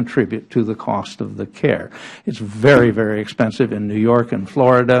refuse to contribute to the cost of the care. It's very, very expensive in New York and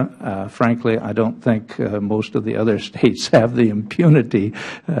Florida. Frankly, I don't think most of the other states have the impunity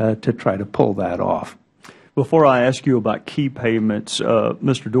to try to pull that off. Before I ask you about key payments,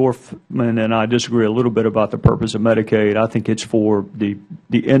 Mr. Dorfman and I disagree a little bit about the purpose of Medicaid. I think it's for the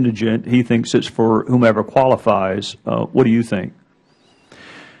indigent. He thinks it's for whomever qualifies. What do you think?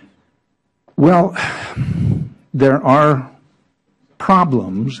 Well, there are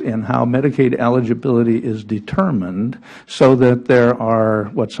problems in how Medicaid eligibility is determined, so that there are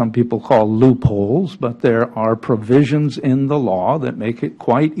what some people call loopholes, but there are provisions in the law that make it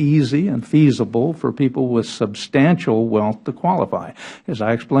quite easy and feasible for people with substantial wealth to qualify. As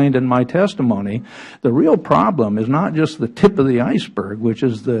I explained in my testimony, the real problem is not just the tip of the iceberg, which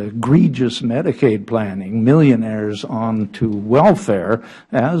is the egregious Medicaid planning, millionaires on to welfare,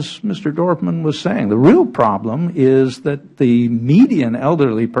 as Mr. Dorfman was saying. The real problem is that the median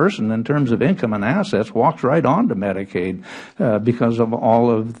elderly person in terms of income and assets walks right onto Medicaid because of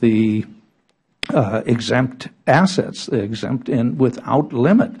all of the exempt assets, exempt in without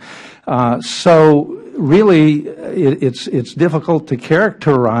limit. So really, it's difficult to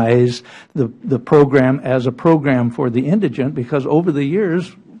characterize the program as a program for the indigent, because over the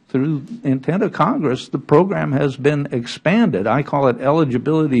years, through intent of Congress, the program has been expanded. I call it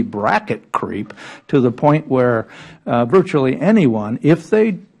eligibility bracket creep, to the point where virtually anyone, if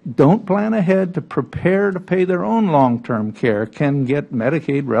they don't plan ahead to prepare to pay their own long-term care can get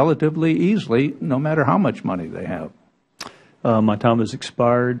Medicaid relatively easily, no matter how much money they have. My time has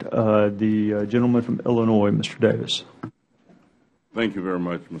expired. The gentleman from Illinois, Mr. Davis. Thank you very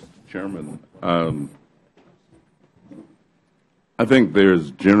much, Mr. Chairman. I think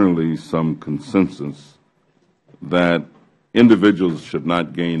there's generally some consensus that individuals should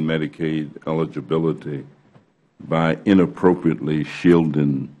not gain Medicaid eligibility by inappropriately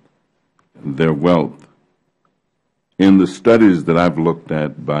shielding their wealth. In the studies that I've looked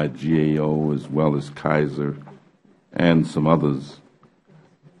at by GAO as well as Kaiser and some others,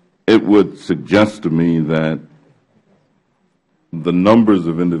 it would suggest to me that the numbers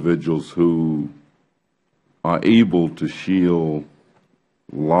of individuals who are able to shield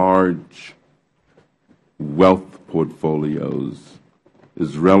large wealth portfolios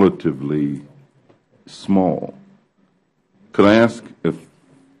is relatively small. Could I ask if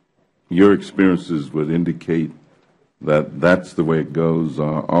your experiences would indicate that that's the way it goes?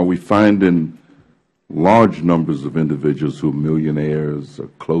 Are we finding large numbers of individuals who are millionaires or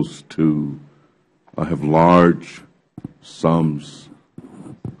close to, or have large sums,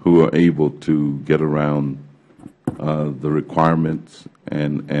 who are able to get around the requirements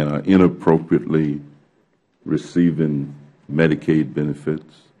and are inappropriately receiving Medicaid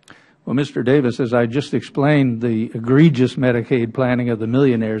benefits? Well, Mr. Davis, as I just explained, the egregious Medicaid planning of the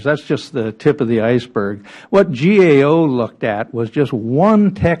millionaires, that's just the tip of the iceberg. What GAO looked at was just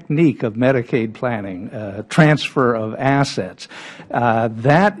one technique of Medicaid planning, transfer of assets.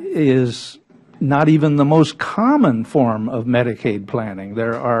 That is not even the most common form of Medicaid planning.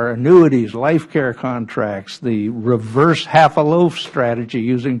 There are annuities, life care contracts, the reverse half-a-loaf strategy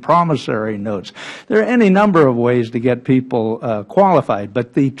using promissory notes. There are any number of ways to get people qualified,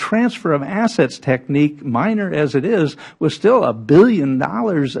 but the transfer of assets technique, minor as it is, was still $1 billion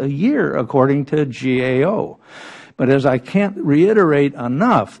a year according to GAO. But as I can't reiterate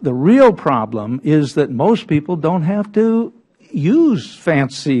enough, the real problem is that most people don't have to use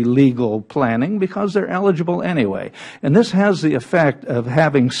fancy legal planning because they're eligible anyway. And this has the effect of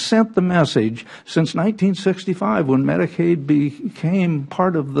having sent the message since 1965, when Medicaid became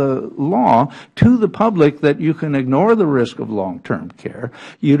part of the law, to the public that you can ignore the risk of long-term care.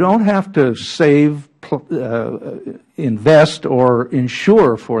 You don't have to save, invest, or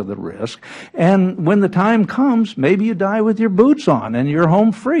insure for the risk. And when the time comes, maybe you die with your boots on and you're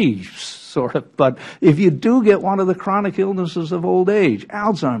home free, sort of. But if you do get one of the chronic illnesses of old age,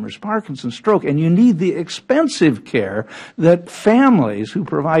 Alzheimer's, Parkinson's, stroke, and you need the expensive care that families who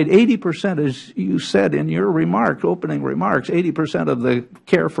provide 80%, as you said in your opening remarks, 80% of the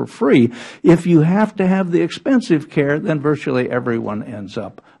care for free, if you have to have the expensive care, then virtually everyone ends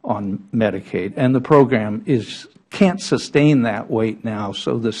up on Medicaid. And the program can't sustain that weight now.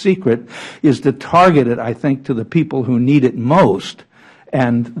 So the secret is to target it, I think, to the people who need it most,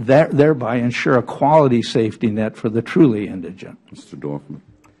 and thereby ensure a quality safety net for the truly indigent. Mr. Dorfman.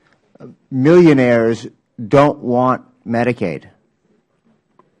 Millionaires don't want Medicaid.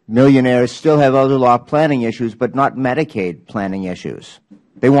 Millionaires still have elder law planning issues, but not Medicaid planning issues.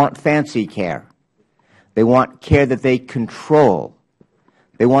 They want fancy care. They want care that they control.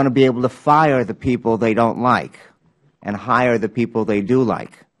 They want to be able to fire the people they don't like and hire the people they do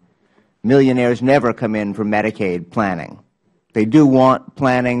like. Millionaires never come in for Medicaid planning. They do want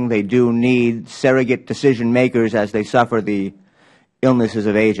planning. They do need surrogate decision makers as they suffer the illnesses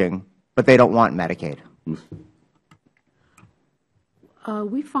of aging, but they don't want Medicaid.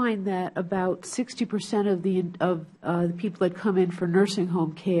 We find that about 60% of the people that come in for nursing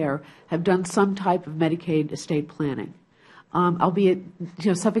home care have done some type of Medicaid estate planning. Albeit,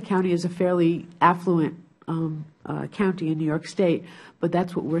 Suffolk County is a fairly affluent county in New York State, but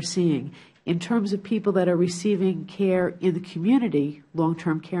that's what we're seeing. In terms of people that are receiving care in the community,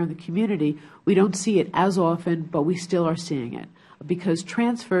 long-term care in the community, we don't see it as often, but we still are seeing it. Because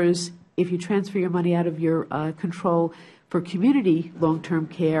transfers, if you transfer your money out of your control for community long-term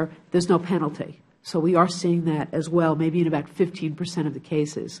care, there's no penalty. So we are seeing that as well, maybe in about 15% of the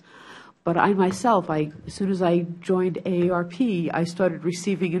cases. But I myself, as soon as I joined AARP, I started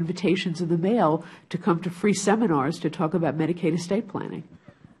receiving invitations in the mail to come to free seminars to talk about Medicaid estate planning.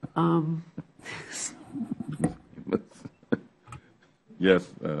 Yes,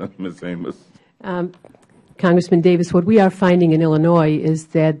 Ms. Hamos. Congressman Davis, what we are finding in Illinois is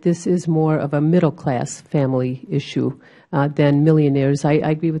that this is more of a middle-class family issue than millionaires. I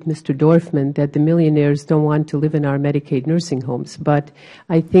agree with Mr. Dorfman that the millionaires don't want to live in our Medicaid nursing homes, but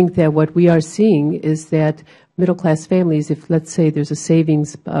I think that what we are seeing is that middle-class families, if let's say there's a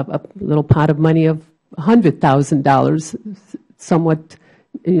savings, a little pot of money of $100,000, somewhat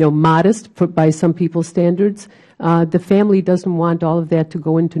modest by some people's standards. The family doesn't want all of that to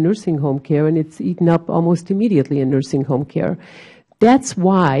go into nursing home care, and it's eaten up almost immediately in nursing home care. That's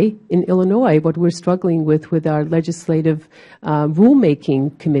why, in Illinois, what we're struggling with our legislative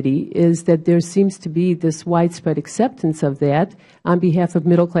rulemaking committee is that there seems to be this widespread acceptance of that on behalf of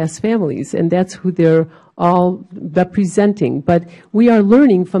middle-class families, and that's who they're all representing. But we are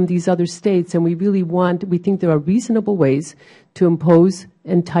learning from these other states, and we think there are reasonable ways to impose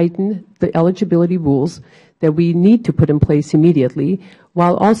and tighten the eligibility rules that we need to put in place immediately,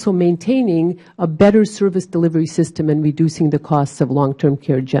 while also maintaining a better service delivery system and reducing the costs of long-term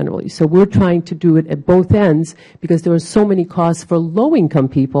care generally. So we're trying to do it at both ends because there are so many costs for low-income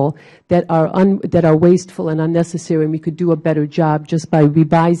people that are wasteful and unnecessary, and we could do a better job just by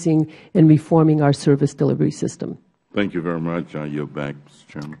revising and reforming our service delivery system. Thank you very much. I yield back, Mr.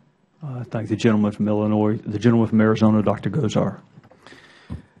 Chairman. Thank the gentleman from Illinois. The gentleman from Arizona, Dr. Gozar.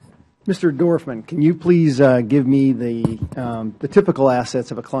 Mr. Dorfman, can you please give me the typical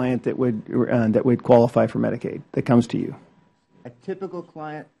assets of a client that would qualify for Medicaid that comes to you? A typical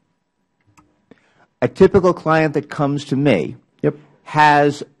client that comes to me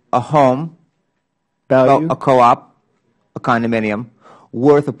has a home, value, a co-op, a condominium,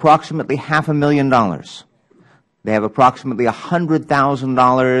 worth approximately $500,000. They have approximately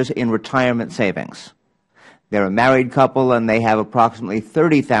 $100,000 in retirement savings. They're a married couple, and they have approximately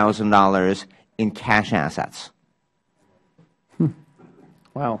 $30,000 in cash assets.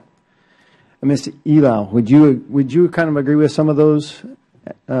 Wow. Ms. Eulau, would you kind of agree with some of those?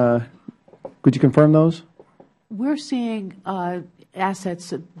 Could you confirm those? We're seeing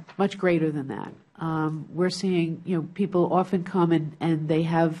assets much greater than that. We're seeing people often come and they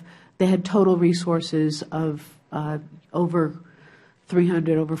had total resources of over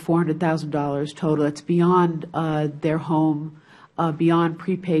 $400,000 total. It's beyond their home, beyond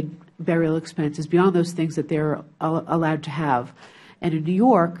prepaid burial expenses, beyond those things that they're allowed to have. And in New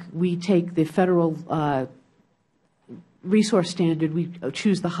York, we take the federal resource standard. We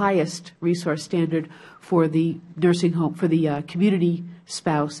choose the highest resource standard for the nursing home, for the community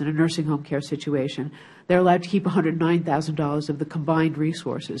spouse in a nursing home care situation. They're allowed to keep $109,000 of the combined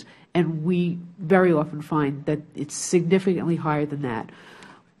resources, and we very often find that it's significantly higher than that.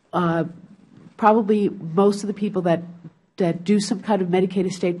 Probably most of the people that do some kind of Medicaid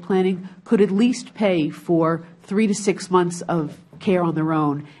estate planning could at least pay for 3 to 6 months of care on their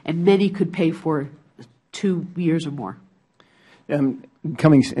own, and many could pay for 2 years or more.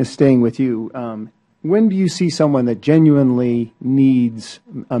 Staying with you, when do you see someone that genuinely needs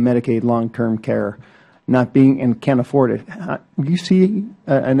a Medicaid long-term care and can't afford it? Do you see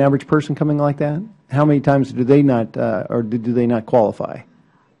an average person coming like that? How many times do they not, or do they not qualify,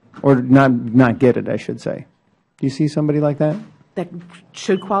 or not get it? I should say. Do you see somebody like that? That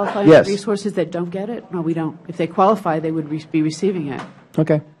should qualify? Yes. Resources that don't get it? No, we don't. If they qualify, they would be receiving it.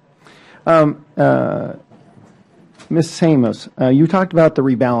 Okay. Ms. Hamos, you talked about the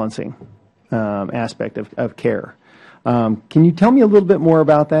rebalancing aspect of care. Can you tell me a little bit more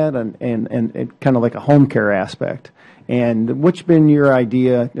about that and kind of like a home care aspect? And what's been your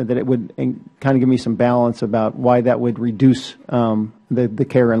idea that it would kind of give me some balance about why that would reduce the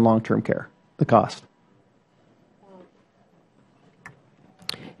care and long-term care, the cost?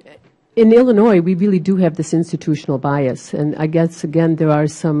 In Illinois, we really do have this institutional bias, and I guess, again, there are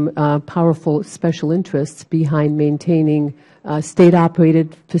some powerful special interests behind maintaining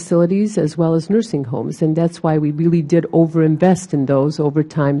state-operated facilities as well as nursing homes, and that's why we really did overinvest in those over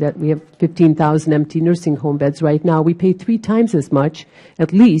time. That we have 15,000 empty nursing home beds right now. We pay 3 times as much,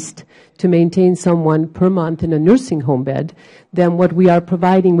 at least, to maintain someone per month in a nursing home bed than what we are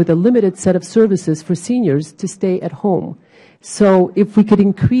providing with a limited set of services for seniors to stay at home. So if we could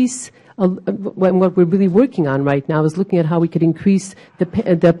increase, what we're really working on right now is looking at how we could increase the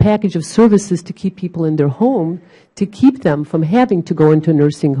package of services to keep people in their home, to keep them from having to go into a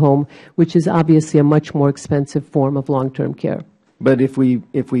nursing home, which is obviously a much more expensive form of long-term care. But if we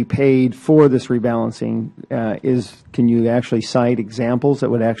paid for this rebalancing, can you actually cite examples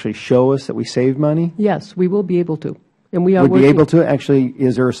that would actually show us that we saved money? Yes, we will be able to. And we are would be able to actually.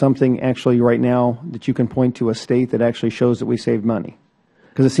 Is there something actually right now that you can point to a state that actually shows that we saved money?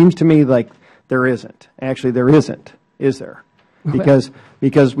 Because it seems to me like there isn't. Actually, there isn't. Is there?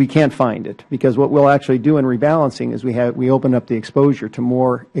 Because we can't find it. Because what we'll actually do in rebalancing is we open up the exposure to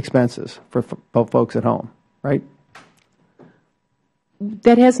more expenses for folks at home, right?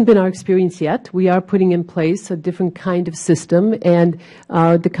 That hasn't been our experience yet. We are putting in place a different kind of system and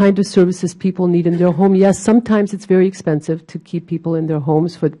the kind of services people need in their home. Yes, sometimes it's very expensive to keep people in their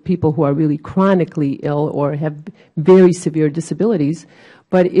homes for people who are really chronically ill or have very severe disabilities.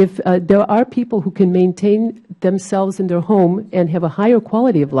 But if there are people who can maintain themselves in their home and have a higher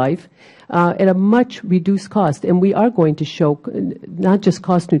quality of life at a much reduced cost, and we are going to show not just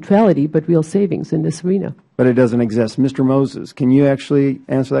cost neutrality, but real savings in this arena. But it doesn't exist. Mr. Moses, can you actually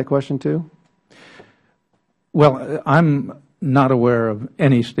answer that question too? Well, I'm not aware of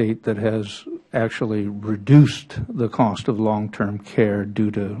any state that has actually reduced the cost of long-term care due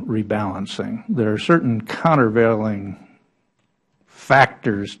to rebalancing. There are certain countervailing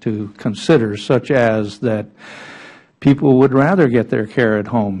factors to consider, such as that people would rather get their care at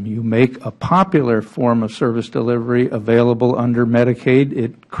home. You make a popular form of service delivery available under Medicaid.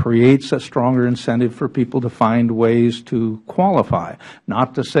 It creates a stronger incentive for people to find ways to qualify.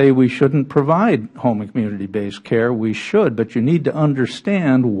 Not to say we shouldn't provide home and community-based care. We should, but you need to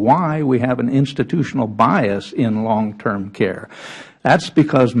understand why we have an institutional bias in long-term care. That's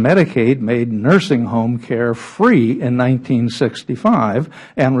because Medicaid made nursing home care free in 1965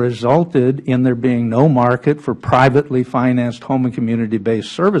 and resulted in there being no market for privately financed home and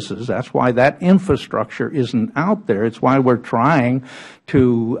community-based services. That's why that infrastructure isn't out there. It's why we're trying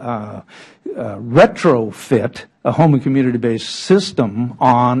to retrofit a home and community-based system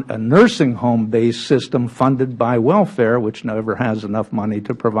on a nursing home-based system funded by welfare, which never has enough money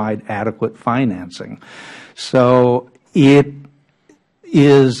to provide adequate financing. So it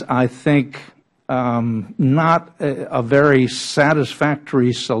is, I think, not a very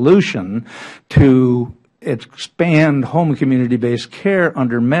satisfactory solution to expand home and community-based care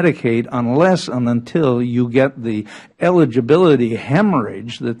under Medicaid unless and until you get the eligibility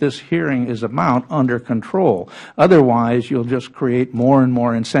hemorrhage that this hearing is about under control. Otherwise, you'll just create more and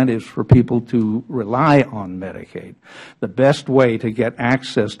more incentives for people to rely on Medicaid. The best way to get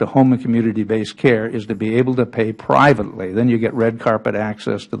access to home and community-based care is to be able to pay privately. Then you get red carpet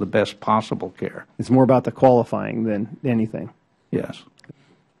access to the best possible care. It's more about the qualifying than anything. Yes.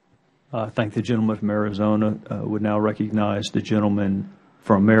 I thank the gentleman from Arizona. Would now recognize the gentleman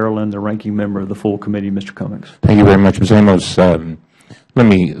from Maryland, the ranking member of the full committee, Mr. Cummings. Thank you very much, Ms. Hamos. In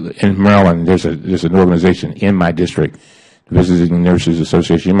Maryland, there's an organization in my district, the Visiting Nurses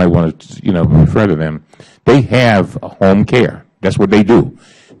Association. You might want to, refer to them. They have home care. That's what they do.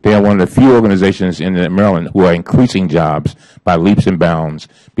 They are one of the few organizations in Maryland who are increasing jobs by leaps and bounds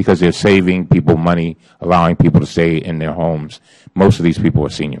because they're saving people money, allowing people to stay in their homes. Most of these people are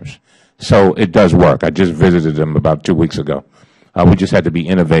seniors. So it does work. I just visited them about 2 weeks ago. We just had to be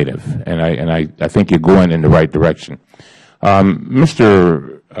innovative, and I think you're going in the right direction.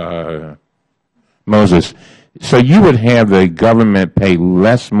 Mr. Moses, so you would have the government pay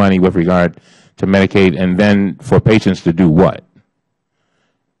less money with regard to Medicaid, and then for patients to do what?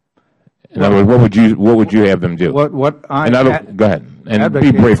 In other words, what would you have them do? Go ahead and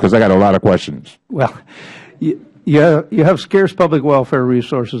be brief because I got a lot of questions. Well, you have scarce public welfare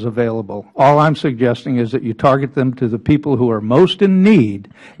resources available. All I'm suggesting is that you target them to the people who are most in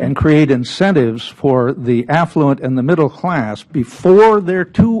need and create incentives for the affluent and the middle class before they're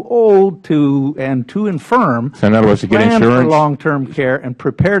too old and too infirm so in other words, to get insurance, for long-term care and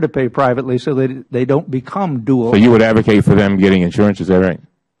prepare to pay privately so that they don't become dual. So you would advocate for them getting insurance, is that right?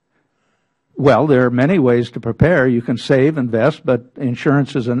 Well, there are many ways to prepare. You can save, invest, but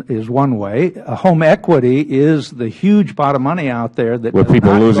insurance is one way. Home equity is the huge pot of money out there that with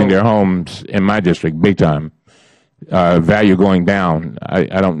people losing their homes in my district, big time. Value going down.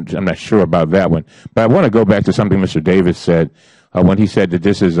 I'm not sure about that one, but I want to go back to something Mr. Davis said when he said that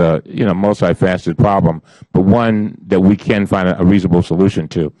this is a multifaceted problem, but one that we can find a reasonable solution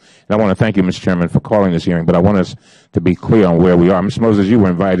to. And I want to thank you, Mr. Chairman, for calling this hearing, but I want us to be clear on where we are. Mr. Moses, you were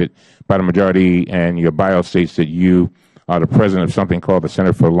invited by the majority, and your bio states that you are the president of something called the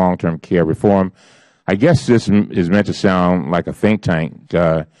Center for Long-Term Care Reform. I guess this is meant to sound like a think tank.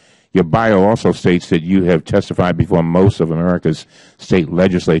 Your bio also states that you have testified before most of America's state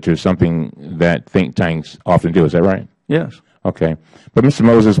legislatures, something that think tanks often do. Is that right? Yes. Okay. But, Mr.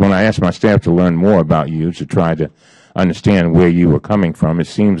 Moses, when I asked my staff to learn more about you to try to understand where you were coming from, it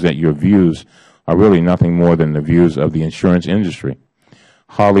seems that your views are really nothing more than the views of the insurance industry,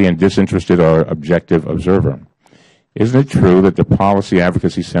 wholly and disinterested or objective observer. Isn't it true that the Policy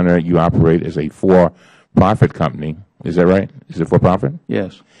Advocacy Center you operate is a for-profit company? Is that right? Is it for-profit?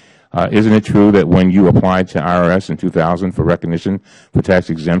 Yes. Isn't it true that when you applied to IRS in 2000 for recognition for tax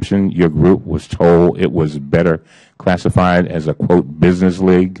exemption, your group was told it was better classified as a, quote, business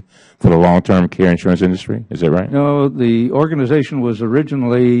league for the long-term care insurance industry? Is that right? No, the organization was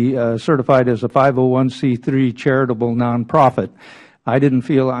originally certified as a 501c3 charitable nonprofit. I didn't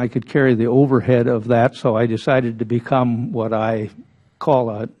feel I could carry the overhead of that, so I decided to become what I call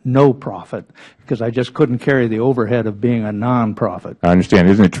a no-profit, because I just couldn't carry the overhead of being a non-profit. I understand.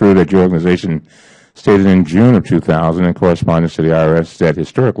 Isn't it true that your organization stated in June of 2000 in correspondence to the IRS that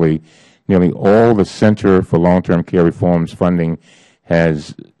historically nearly all the Center for Long-Term Care Reform's funding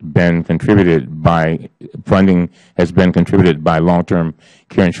has been contributed by long-term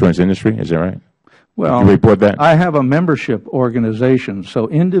care insurance industry? Is that right? Well, did you report that? I have a membership organization, so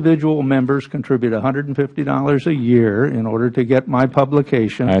individual members contribute $150 a year in order to get my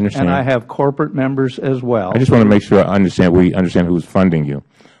publication. I understand. And I have corporate members as well. I just want to make sure we understand who's funding you.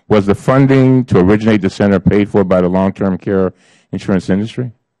 Was the funding to originate the center paid for by the long-term care insurance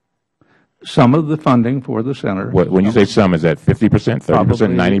industry? Some of the funding for the center. When you say some, is that 50%,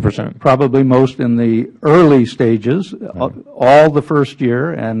 30%, 90%? Probably most in the early stages, all the first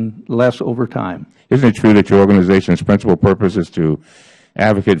year, and less over time. Isn't it true that your organization's principal purpose is to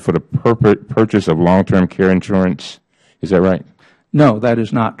advocate for the purchase of long-term care insurance? Is that right? No, that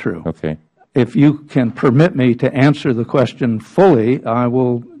is not true. Okay. If you can permit me to answer the question fully, I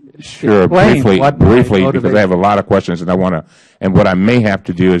will Sure, briefly, because I have a lot of questions, and what I may have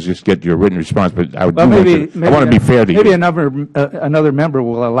to do is just get your written response. But I want to be fair to you. Maybe another member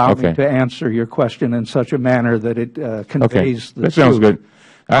will allow me to answer your question in such a manner that it conveys the truth. That sounds good.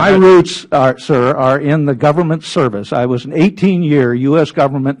 My roots, sir, are in the government service. I was an 18-year U.S.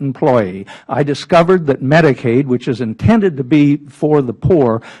 government employee. I discovered that Medicaid, which is intended to be for the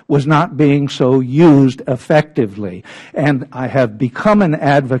poor, was not being so used effectively. And I have become an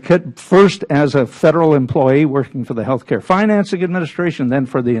advocate, first as a federal employee working for the Health Care Financing Administration, then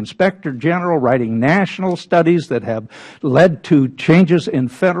for the Inspector General, writing national studies that have led to changes in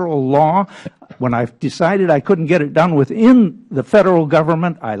federal law. When I decided I couldn't get it done within the federal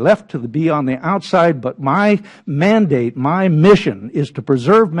government, I left to be on the outside, but my mandate, my mission is to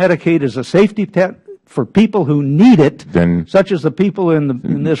preserve Medicaid as a safety net for people who need it, such as the people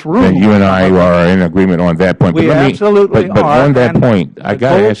in this room. Then you and I are in agreement on that point. We absolutely are. But on that point, I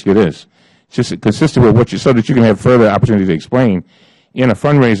got to ask you this. Just consistent with what so that you can have further opportunity to explain. In a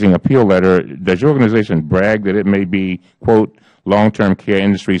fundraising appeal letter, does your organization brag that it may be, quote, long-term care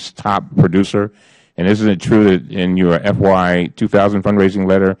industry's top producer? And isn't it true that in your FY 2000 fundraising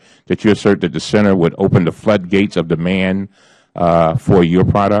letter that you assert that the center would open the floodgates of demand for your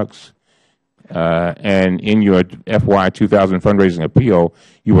products? And in your FY 2000 fundraising appeal,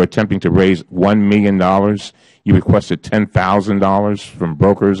 you were attempting to raise $1 million. You requested $10,000 from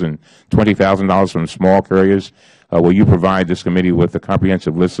brokers and $20,000 from small carriers. Will you provide this committee with a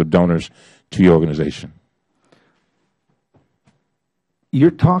comprehensive list of donors to your organization?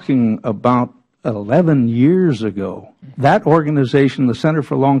 You're talking about 11 years ago. That organization, the Center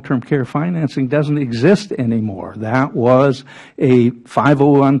for Long-Term Care Financing, doesn't exist anymore. That was a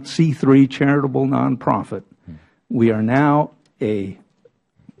 501c3 charitable nonprofit. We are now a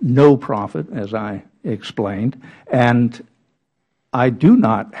no-profit, as I explained, and I do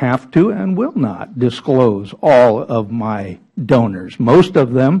not have to and will not disclose all of my donors. Most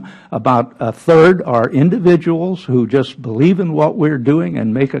of them, about a third, are individuals who just believe in what we're doing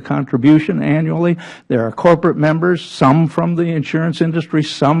and make a contribution annually. There are corporate members, some from the insurance industry,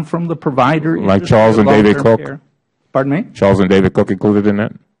 some from the provider industry. Like Charles and David Cook? Pardon me? Charles and David Cook included in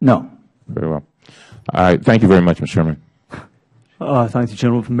that? No. Very well. Thank you very much, Mr. Chairman. Thank you,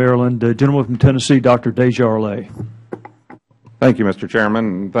 gentleman from Maryland. Gentleman from Tennessee, Dr. Desjardins. Thank you, Mr. Chairman,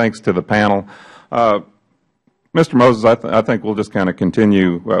 and thanks to the panel. Mr. Moses, I think we'll just kind of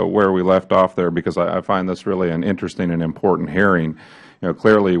continue where we left off there, because I find this really an interesting and important hearing.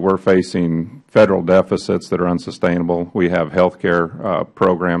 Clearly we're facing federal deficits that are unsustainable. We have health care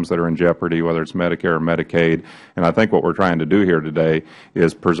programs that are in jeopardy, whether it's Medicare or Medicaid. And I think what we're trying to do here today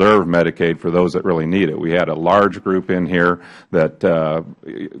is preserve Medicaid for those that really need it. We had a large group in here that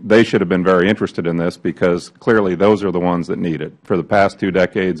they should have been very interested in this, because clearly those are the ones that need it. For the past 2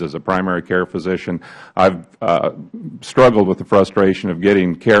 decades as a primary care physician, I've struggled with the frustration of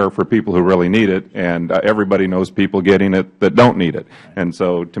getting care for people who really need it, and everybody knows people getting it that don't need it. And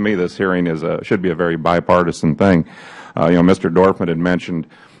so to me this hearing should be a very bipartisan thing. Mr. Dorfman had mentioned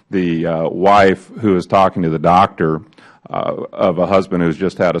the wife who is talking to the doctor of a husband who's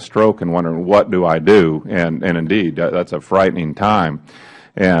just had a stroke and wondering, what do I do? And indeed, that's a frightening time.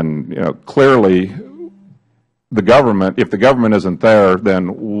 And clearly the government, if the government isn't there, then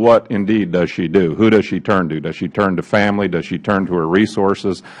what indeed does she do? Who does she turn to? Does she turn to family? Does she turn to her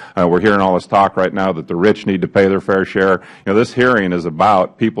resources? We're hearing all this talk right now that the rich need to pay their fair share. This hearing is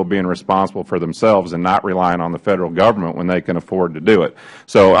about people being responsible for themselves and not relying on the federal government when they can afford to do it.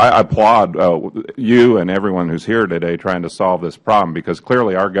 So I applaud you and everyone who's here today trying to solve this problem, because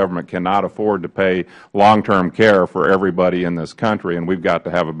clearly our government cannot afford to pay long-term care for everybody in this country, and we've got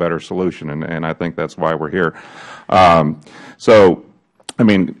to have a better solution, and I think that's why we're here. So, I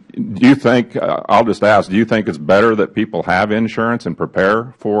mean, do you think, I'll just ask, do you think it's better that people have insurance and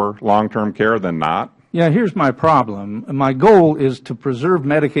prepare for long-term care than not? Yeah, here's my problem. My goal is to preserve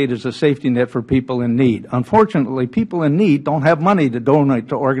Medicaid as a safety net for people in need. Unfortunately, people in need don't have money to donate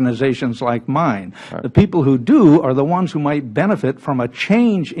to organizations like mine. Right. The people who do are the ones who might benefit from a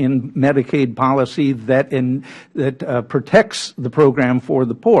change in Medicaid policy that protects the program for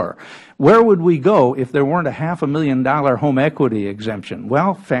the poor. Where would we go if there weren't a $500,000 home equity exemption?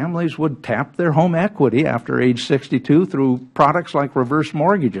 Well, families would tap their home equity after age 62 through products like reverse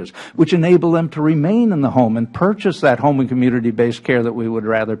mortgages, which enable them to remain in the home and purchase that home and community-based care that we would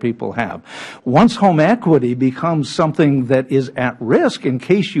rather people have. Once home equity becomes something that is at risk in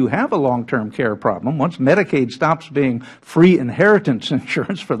case you have a long-term care problem, once Medicaid stops being free inheritance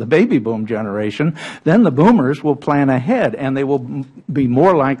insurance for the baby boom generation, then the boomers will plan ahead, and they will be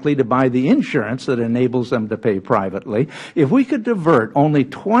more likely to buy the insurance that enables them to pay privately. If we could divert only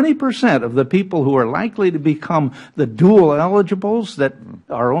 20% of the people who are likely to become the dual eligibles that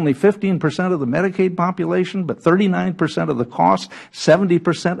are only 15% of the Medicaid population, but 39% of the costs,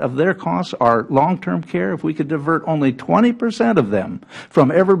 70% of their costs are long-term care, if we could divert only 20% of them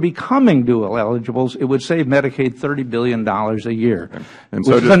from ever becoming dual eligibles, it would save Medicaid $30 billion a year, which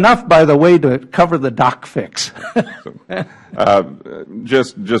is enough, by the way, to cover the doc fix.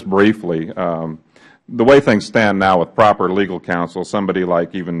 Just briefly, the way things stand now with proper legal counsel, somebody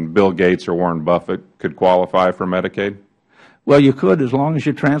like even Bill Gates or Warren Buffett could qualify for Medicaid? Well, you could, as long as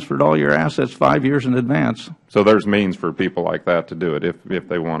you transferred all your assets 5 years in advance. So there's means for people like that to do it if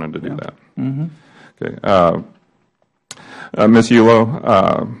they wanted to do that. Mm-hmm. Okay. Ms.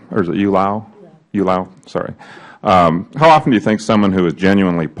 Eulau, or is it Eulau? Yeah. Eulau, sorry. How often do you think someone who is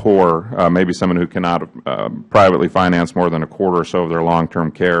genuinely poor, maybe someone who cannot privately finance more than a quarter or so of their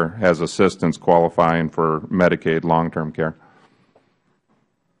long-term care, has assistance qualifying for Medicaid long-term care?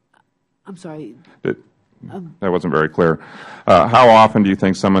 I'm sorry. That wasn't very clear. How often do you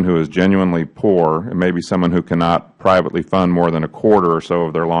think someone who is genuinely poor, and maybe someone who cannot privately fund more than a quarter or so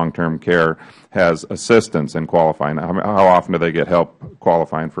of their long-term care, has assistance in qualifying? How often do they get help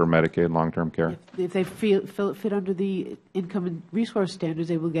qualifying for Medicaid long-term care? If they fit under the income and resource standards,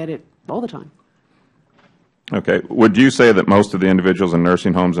 they will get it all the time. Okay. Would you say that most of the individuals in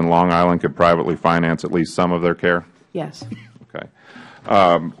nursing homes in Long Island could privately finance at least some of their care? Yes. Okay.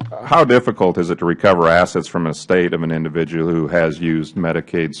 How difficult is it to recover assets from an estate of an individual who has used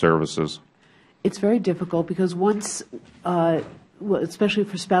Medicaid services? It's very difficult because once, especially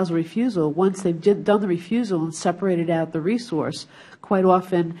for spousal refusal, once they've done the refusal and separated out the resource, quite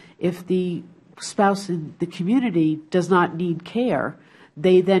often if the spouse in the community does not need care,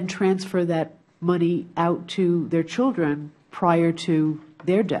 they then transfer that money out to their children prior to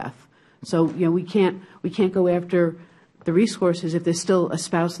their death. So, we can't go after the resources if there's still a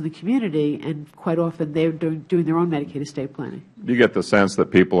spouse in the community, and quite often they're doing their own Medicaid estate planning. Do you get the sense that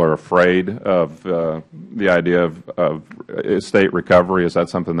people are afraid of the idea of estate recovery? Is that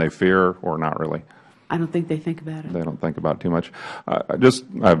something they fear, or not really? I don't think they think about it. They don't think about it too much. I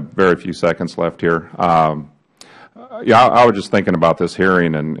have very few seconds left here. I was just thinking about this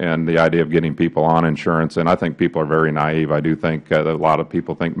hearing and the idea of getting people on insurance, and I think people are very naive. I do think that a lot of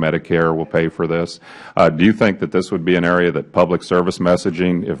people think Medicare will pay for this. Do you think that this would be an area that public service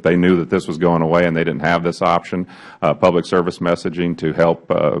messaging, if they knew that this was going away and they didn't have this option, public service messaging to help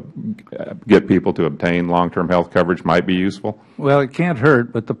get people to obtain long-term health coverage might be useful? Well, it can't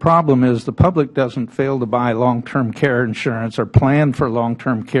hurt, but the problem is the public doesn't fail to buy long-term care insurance or plan for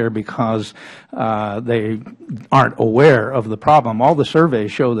long-term care because they aren't aware of the problem. All the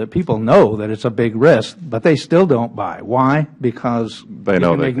surveys show that people know that it's a big risk, but they still don't buy. Why? Because they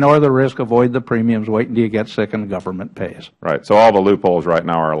know they ignore the risk, avoid the premiums, wait until you get sick, and the government pays. Right. So all the loopholes right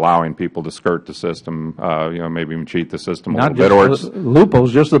now are allowing people to skirt the system, maybe even cheat the system a little bit. Not just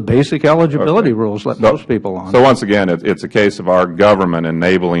loopholes, just the basic eligibility rules let most people on. So once again, it's a case of our government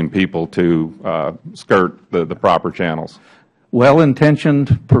enabling people to skirt the proper channels.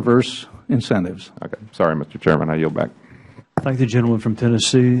 Well-intentioned, perverse incentives. Okay. Sorry, Mr. Chairman. I yield back. Thank the gentleman from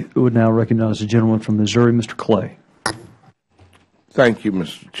Tennessee. We would now recognize the gentleman from Missouri, Mr. Clay. Thank you,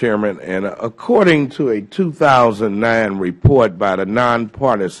 Mr. Chairman. And according to a 2009 report by the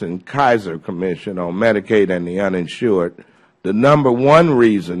nonpartisan Kaiser Commission on Medicaid and the Uninsured, the number one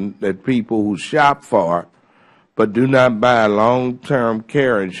reason that people who shop for but do not buy long-term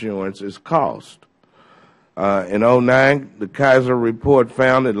care insurance is cost. In 2009, the Kaiser report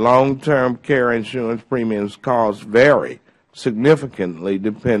found that long-term care insurance premiums costs vary significantly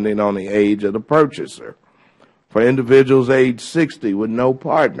depending on the age of the purchaser. For individuals age 60 with no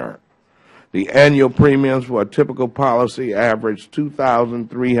partner, the annual premiums for a typical policy average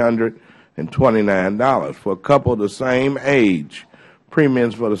 $2,329. For a couple the same age,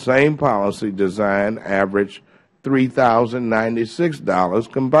 premiums for the same policy design average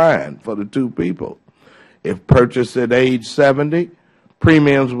 $3,096 combined for the two people. If purchased at age 70,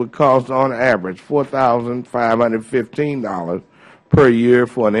 premiums would cost on average $4,515 per year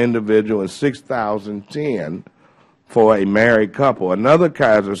for an individual and $6,010 for a married couple. Another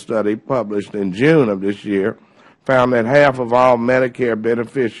Kaiser study published in June of this year found that half of all Medicare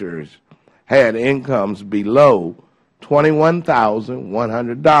beneficiaries had incomes below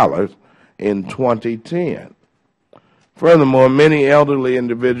 $21,100 in 2010. Furthermore, many elderly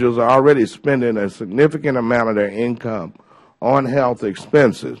individuals are already spending a significant amount of their income on health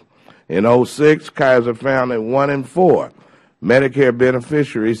expenses. In 2006, Kaiser found that 1 in 4 Medicare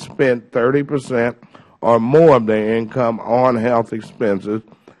beneficiaries spent 30% or more of their income on health expenses,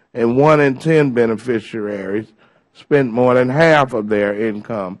 and 1 in 10 beneficiaries spent more than half of their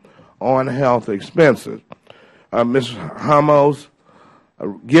income on health expenses. Ms. Hamos,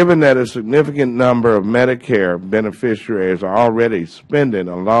 given that a significant number of Medicare beneficiaries are already spending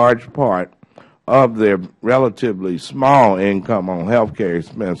a large part of their relatively small income on health care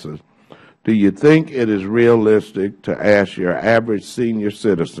expenses, do you think it is realistic to ask your average senior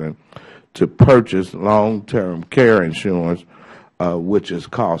citizen to purchase long-term care insurance, which is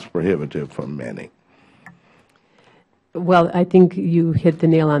cost prohibitive for many? Well, I think you hit the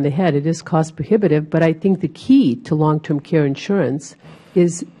nail on the head. It is cost prohibitive, but I think the key to long-term care insurance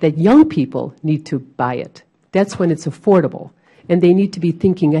is that young people need to buy it. That's when it's affordable. And they need to be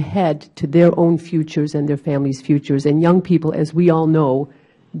thinking ahead to their own futures and their families' futures. And young people, as we all know,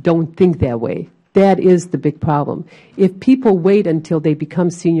 don't think that way. That is the big problem. If people wait until they become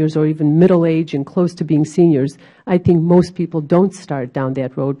seniors or even middle age and close to being seniors, I think most people don't start down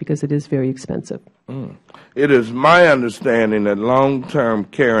that road because it is very expensive. It is my understanding that long-term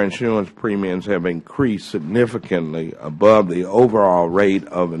care insurance premiums have increased significantly above the overall rate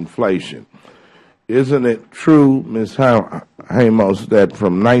of inflation. Isn't it true, Ms. Hamos, that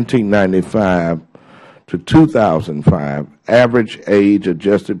from 1995 to 2005, average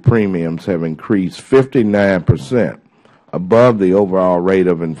age-adjusted premiums have increased 59% above the overall rate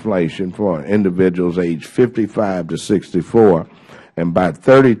of inflation for individuals aged 55 to 64, and by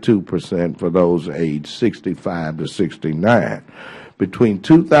 32% for those aged 65 to 69. Between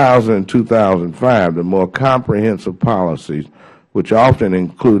 2000 and 2005, the more comprehensive policies, which often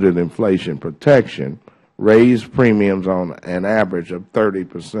included inflation protection, raised premiums on an average of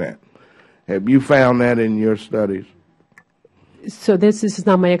 30%. Have you found that in your studies? So this is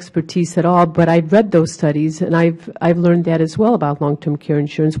not my expertise at all, but I've read those studies, and I've learned that as well about long-term care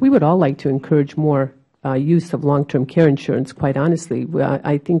insurance. We would all like to encourage more use of long-term care insurance, quite honestly.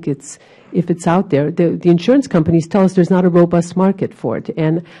 I think if it's out there, the insurance companies tell us there's not a robust market for it.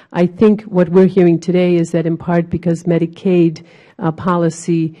 And I think what we're hearing today is that in part because Medicaid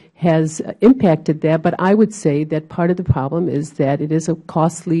policy has impacted that, but I would say that part of the problem is that it is a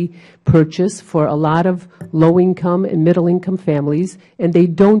costly purchase for a lot of low-income and middle-income families, and they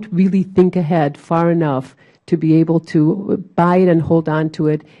don't really think ahead far enough to be able to buy it and hold on to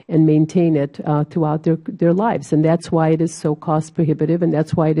it and maintain it throughout their lives. And that's why it is so cost prohibitive, and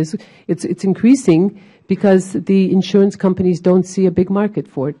that's why it's increasing, because the insurance companies don't see a big market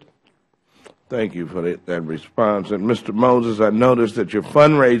for it. Thank you for that response. And Mr. Moses, I noticed that your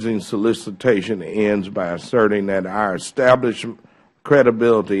fundraising solicitation ends by asserting that our established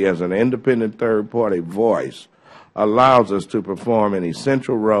credibility as an independent third-party voice allows us to perform in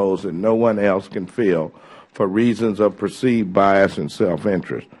essential roles that no one else can fill for reasons of perceived bias and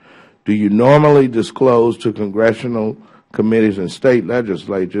self-interest. Do you normally disclose to congressional committees and state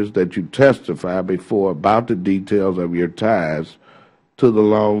legislatures that you testify before about the details of your ties to the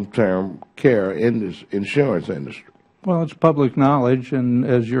long-term care insurance industry? Well, it's public knowledge, and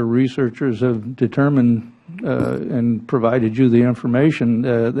as your researchers have determined and provided you the information,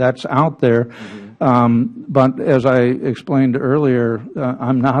 that's out there. But as I explained earlier,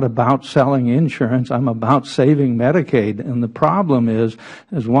 I'm not about selling insurance. I'm about saving Medicaid. And the problem is,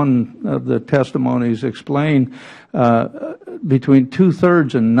 as one of the testimonies explained, between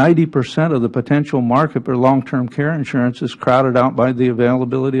 2/3 and 90% of the potential market for long-term care insurance is crowded out by the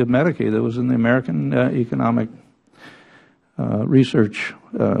availability of Medicaid. That was in the American Economic Research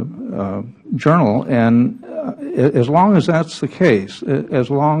Journal. And as long as that's the case, as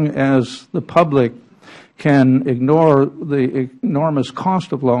long as the public can ignore the enormous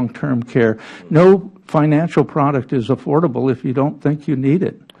cost of long-term care, no financial product is affordable if you don't think you need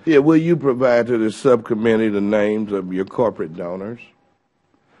it. Yeah, will you provide to the subcommittee the names of your corporate donors?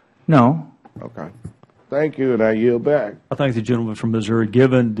 No. Okay. Thank you, and I yield back. I thank the gentleman from Missouri.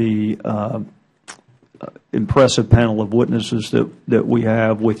 Given the impressive panel of witnesses that we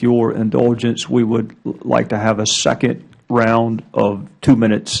have, with your indulgence, we would like to have a second round of 2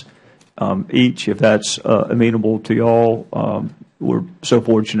 minutes each, if that's amenable to y'all. We're so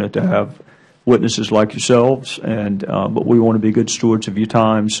fortunate to have witnesses like yourselves, and but we want to be good stewards of your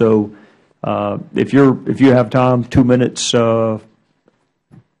time. So if you have time, 2 minutes.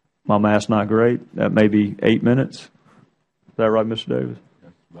 My math's not great. That may be 8 minutes. Is that right, Mr. Davis?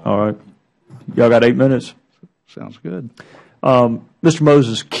 All right. Y'all got 8 minutes? Sounds good. Mr.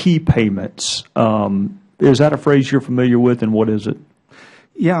 Moses, key payments. Is that a phrase you're familiar with, and what is it?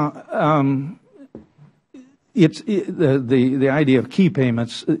 Yeah. It's the idea of key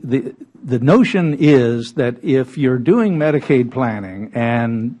payments. The notion is that if you're doing Medicaid planning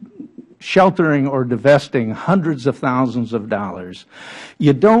and sheltering or divesting hundreds of thousands of dollars,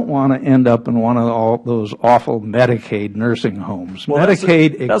 you don't want to end up in one of all those awful Medicaid nursing homes. Well,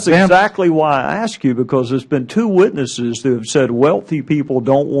 Medicaid that's exactly why I ask you, because there's been 2 witnesses who have said wealthy people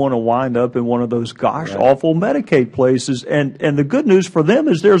don't want to wind up in one of those awful Medicaid places, and the good news for them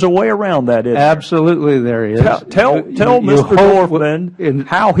is there's a way around that, isn't there? Absolutely there is. Tell Mr. Dorfman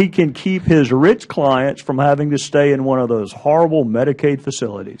how he can keep his rich clients from having to stay in one of those horrible Medicaid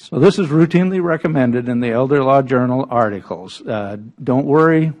facilities. Well, this is routinely recommended in the Elder Law Journal articles. Don't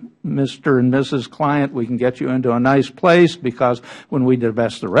worry, Mr. and Mrs. Client, we can get you into a nice place, because when we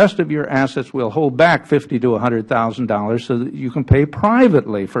divest the rest of your assets, we'll hold back $50,000 to $100,000 so that you can pay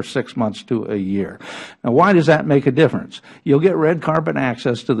privately for 6 months to a year. Now, why does that make a difference? You'll get red carpet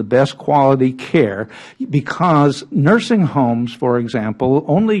access to the best quality care, because nursing homes, for example,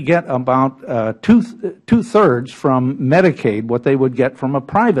 only get about two-thirds from Medicaid what they would get from a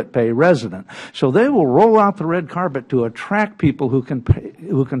private pay resident. So they will roll out the red carpet to attract people who can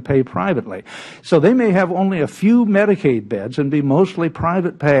pay privately. So they may have only a few Medicaid beds and be mostly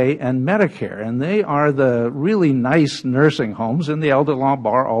private pay and Medicare, and they are the really nice nursing homes, and the Elder Law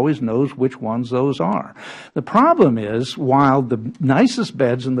Bar always knows which ones those are. The problem is, while the nicest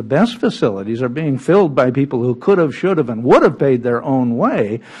beds and the best facilities are being filled by people who could have, should have, and would have paid their own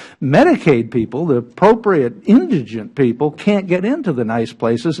way, Medicaid people, the appropriate indigent people, can't get into the nice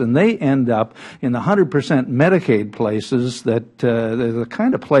places, and they end up in the 100% Medicaid places that the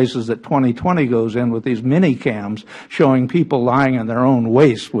kind of places that 2020 goes in with these mini cams showing people lying on their own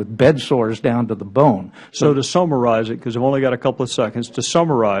waste with bed sores down to the bone. So to summarize it, because I've only got a couple of seconds, to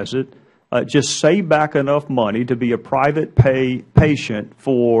summarize it, just save back enough money to be a private pay patient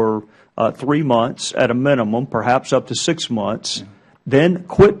for 3 months at a minimum, perhaps up to 6 months, then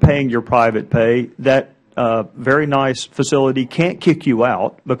quit paying your private pay. That very nice facility can't kick you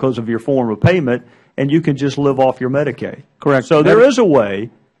out because of your form of payment, and you can just live off your Medicaid. Correct. So there is a way,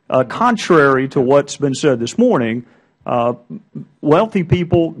 contrary to what's been said this morning, wealthy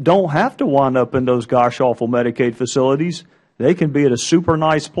people don't have to wind up in those gosh-awful Medicaid facilities. They can be at a super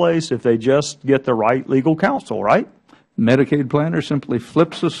nice place if they just get the right legal counsel, right? Medicaid planner simply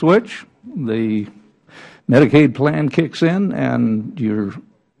flips a switch, the Medicaid plan kicks in, and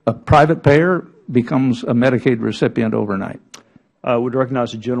a private payer becomes a Medicaid recipient overnight. I would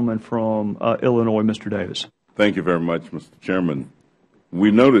recognize the gentleman from Illinois, Mr. Davis. Thank you very much, Mr. Chairman.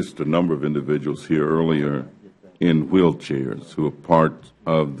 We noticed a number of individuals here earlier in wheelchairs who are part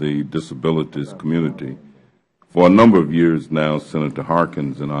of the disabilities community. For a number of years now, Senator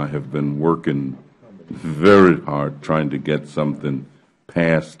Harkins and I have been working very hard trying to get something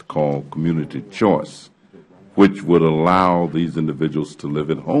passed called community choice, which would allow these individuals to live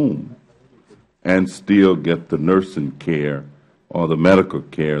at home and still get the nursing care or the medical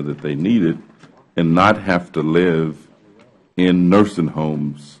care that they needed and not have to live in nursing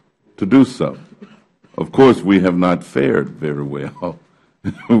homes to do so. Of course, we have not fared very well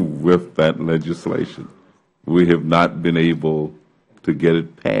with that legislation. We have not been able to get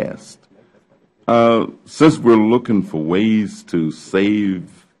it passed. Since we're looking for ways to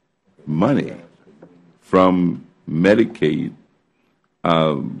save money, from Medicaid,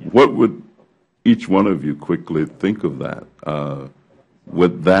 what would each one of you quickly think of that?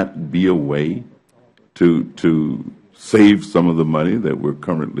 Would that be a way to save some of the money that we're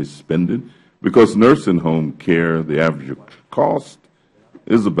currently spending? Because nursing home care, the average cost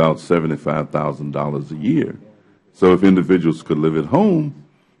is about $75,000 a year. So if individuals could live at home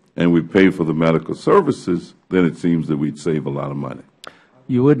and we pay for the medical services, then it seems that we'd save a lot of money.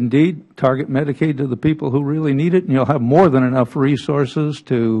 You would indeed target Medicaid to the people who really need it, and you'll have more than enough resources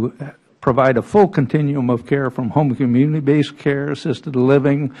to provide a full continuum of care from home community-based care, assisted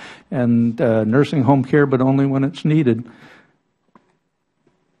living, and nursing home care, but only when it's needed.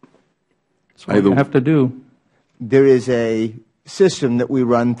 That's what you have to do. There is a system that we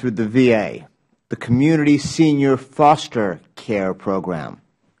run through the VA, the Community Senior Foster Care Program.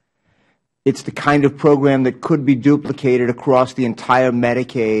 It's the kind of program that could be duplicated across the entire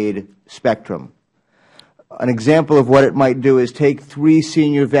Medicaid spectrum. An example of what it might do is take 3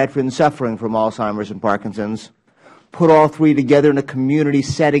 senior veterans suffering from Alzheimer's and Parkinson's, put all 3 together in a community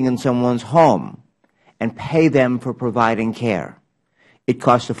setting in someone's home, and pay them for providing care. It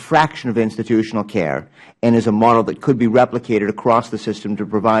costs a fraction of institutional care and is a model that could be replicated across the system to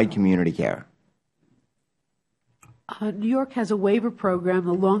provide community care. New York has a waiver program,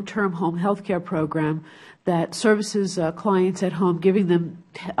 the long-term home health care program, that services clients at home, giving them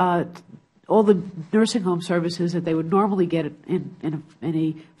all the nursing home services that they would normally get in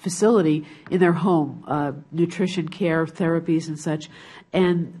a facility in their home, nutrition care, therapies and such.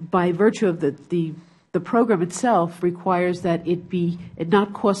 And by virtue of the program itself requires that it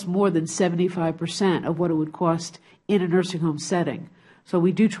not cost more than 75% of what it would cost in a nursing home setting. So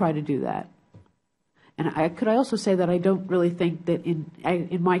we do try to do that. And could I also say that I don't really think that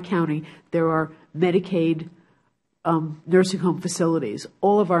in my county there are Medicaid nursing home facilities.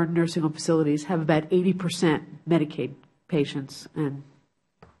 All of our nursing home facilities have about 80% Medicaid patients. And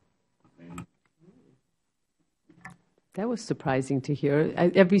that was surprising to hear.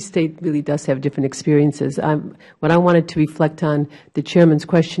 Every state really does have different experiences. What I wanted to reflect on the Chairman's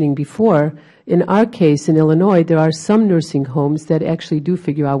questioning before, in our case in Illinois, there are some nursing homes that actually do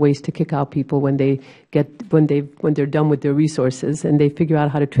figure out ways to kick out people when they're done with their resources, and they figure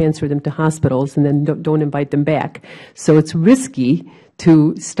out how to transfer them to hospitals and then don't invite them back. So it's risky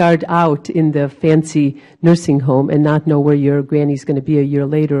to start out in the fancy nursing home and not know where your granny's going to be a year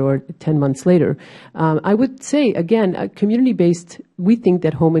later or 10 months later. I would say, again, community-based, we think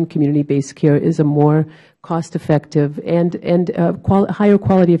that home and community-based care is a more cost-effective and higher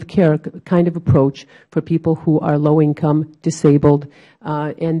quality of care kind of approach for people who are low-income, disabled,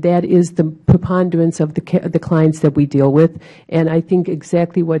 and that is the preponderance of the clients that we deal with. And I think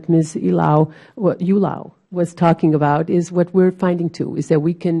exactly what Ms. Eulau was talking about is what we're finding too, is that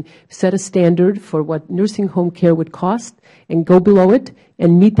we can set a standard for what nursing home care would cost and go below it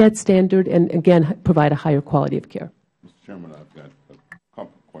and meet that standard and, again, provide a higher quality of care. Mr. Chairman, I've got a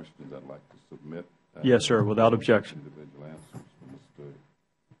couple of questions I'd like to submit. Yes, sir, without objection. Individual answers from Mr.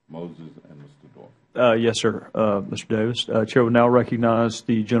 Moses and Mr. Dorfman. Yes, sir, Mr. Davis. Chair will now recognize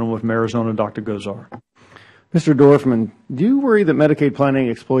the gentleman from Arizona, Dr. Gozar. Mr. Dorfman, do you worry that Medicaid planning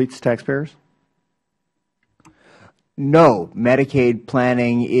exploits taxpayers? No, Medicaid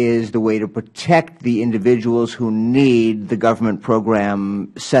planning is the way to protect the individuals who need the government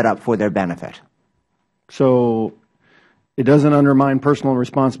program set up for their benefit. So it doesn't undermine personal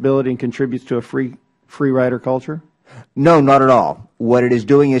responsibility and contributes to a free rider culture? No, not at all. What it is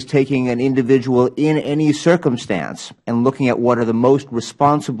doing is taking an individual in any circumstance and looking at what are the most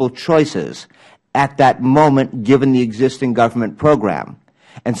responsible choices at that moment given the existing government program.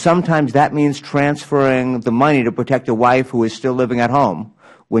 And sometimes that means transferring the money to protect a wife who is still living at home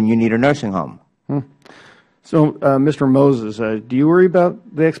when you need a nursing home. So, Mr. Moses, do you worry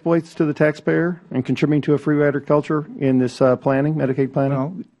about the exploits to the taxpayer and contributing to a free rider culture in this planning, Medicaid planning?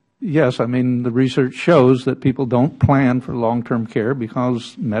 Well, yes. I mean, the research shows that people don't plan for long-term care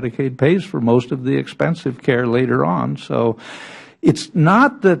because Medicaid pays for most of the expensive care later on. So it's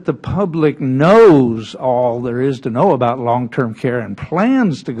not that the public knows all there is to know about long-term care and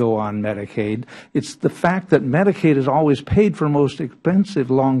plans to go on Medicaid. It's the fact that Medicaid has always paid for most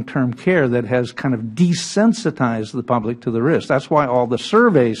expensive long-term care that has kind of desensitized the public to the risk. That's why all the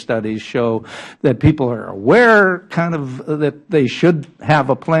survey studies show that people are aware kind of that they should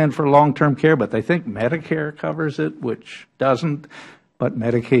have a plan for long-term care, but they think Medicare covers it, which doesn't. But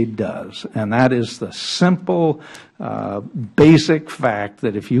Medicaid does, and that is the simple basic fact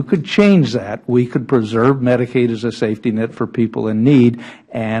that if you could change that, we could preserve Medicaid as a safety net for people in need.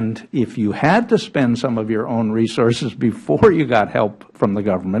 And if you had to spend some of your own resources before you got help from the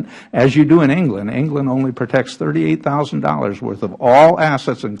government, as you do in England, England only protects $38,000 worth of all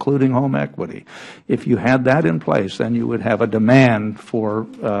assets, including home equity. If you had that in place, then you would have a demand for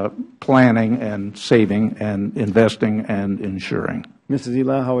planning and saving and investing and insuring. Mrs.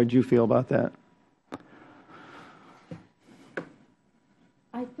 Eulau, how would you feel about that?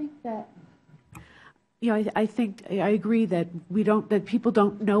 I think that, I think I agree that that people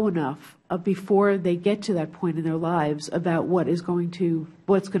don't know enough before they get to that point in their lives about what's going to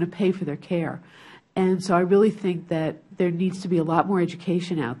pay for their care. And so I really think that there needs to be a lot more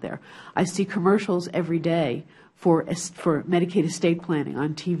education out there. I see commercials every day for Medicaid estate planning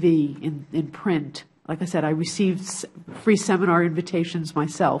on TV, in print. Like I said, I received free seminar invitations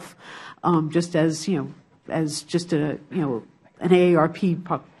myself, just as just an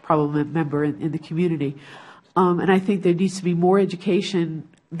AARP problem member in the community. And I think there needs to be more education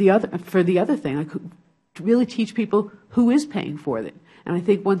for the other thing, to really teach people who is paying for it. And I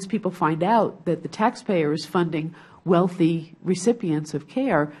think once people find out that the taxpayer is funding wealthy recipients of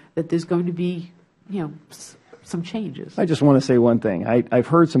care, that there's going to be, some changes. I just want to say one thing. I've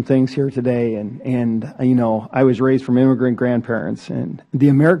heard some things here today, and I was raised from immigrant grandparents, and the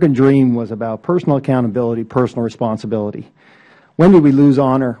American dream was about personal accountability, personal responsibility. When did we lose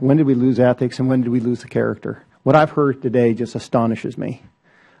honor? When did we lose ethics? And when did we lose the character? What I've heard today just astonishes me.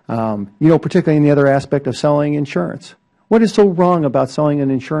 Particularly in the other aspect of selling insurance. What is so wrong about selling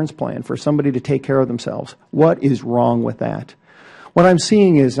an insurance plan for somebody to take care of themselves? What is wrong with that? What I'm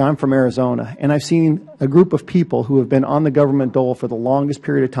seeing is, I'm from Arizona, and I've seen a group of people who have been on the government dole for the longest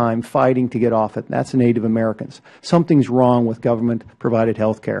period of time fighting to get off it. That's the Native Americans. Something's wrong with government-provided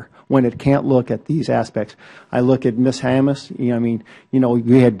health care when it can't look at these aspects. I look at Ms. Hamos.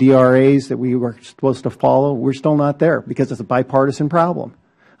 We had DRAs that we were supposed to follow. We're still not there because it's a bipartisan problem.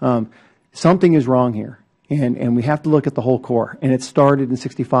 Something is wrong here. And we have to look at the whole core. And it started in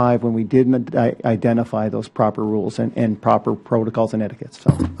 '65 when we didn't identify those proper rules and proper protocols and etiquettes.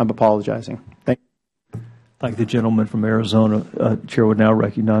 So I'm apologizing. Thank you. Thank the gentleman from Arizona. Chair would now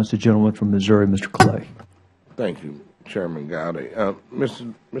recognize the gentleman from Missouri, Mr. Clay. Thank you, Chairman Gowdy.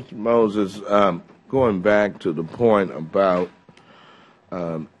 Mr. Moses, going back to the point about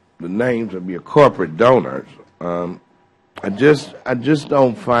the names of your corporate donors, I just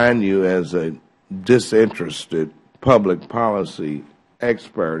don't find you as a disinterested public policy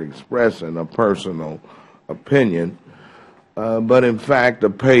expert expressing a personal opinion, but in fact a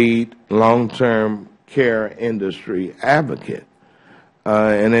paid long-term care industry advocate.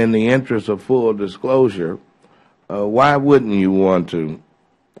 And in the interest of full disclosure, why wouldn't you want to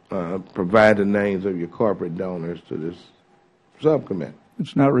provide the names of your corporate donors to this subcommittee?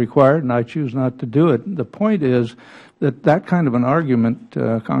 It's not required, and I choose not to do it. The point is that kind of an argument,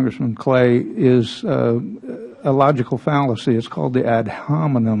 Congressman Clay, is a logical fallacy. It's called the ad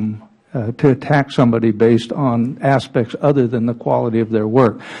hominem, to attack somebody based on aspects other than the quality of their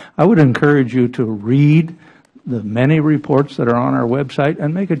work. I would encourage you to read the many reports that are on our website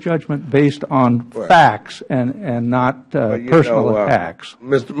and make a judgment based on facts and not personal attacks.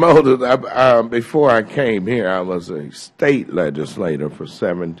 Mr. Moses, before I came here, I was a state legislator for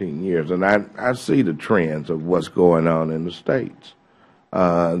 17 years, and I see the trends of what's going on in the states,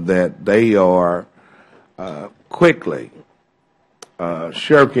 that they are quickly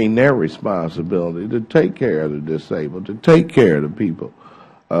shirking their responsibility to take care of the disabled, to take care of the people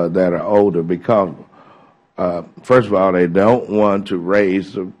that are older, because first of all, they don't want to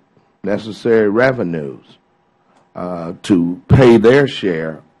raise the necessary revenues to pay their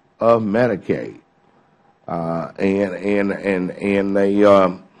share of Medicaid, and they,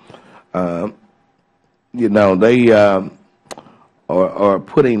 they are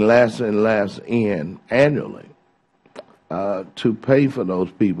putting less and less in annually to pay for those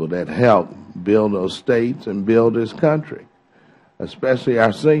people that help build those states and build this country, especially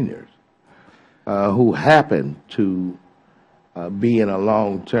our seniors. Who happen to be in a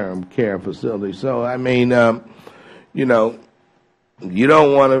long-term care facility. So, I mean, you don't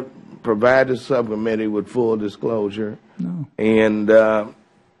want to provide the subcommittee with full disclosure, no. And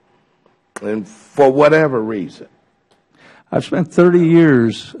for whatever reason. I've spent 30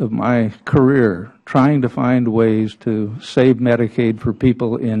 years of my career trying to find ways to save Medicaid for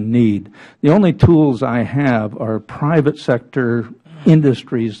people in need. The only tools I have are private sector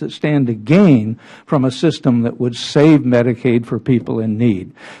industries that stand to gain from a system that would save Medicaid for people in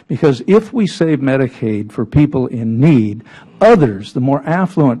need. Because if we save Medicaid for people in need, others, the more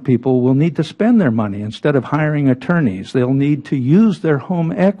affluent people, will need to spend their money instead of hiring attorneys. They'll need to use their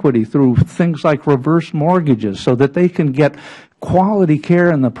home equity through things like reverse mortgages so that they can get quality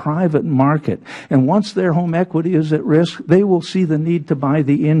care in the private market. And once their home equity is at risk, they will see the need to buy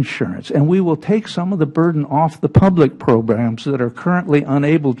the insurance. And we will take some of the burden off the public programs that are currently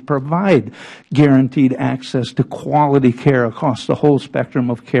unable to provide guaranteed access to quality care across the whole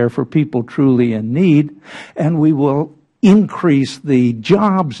spectrum of care for people truly in need. And we will increase the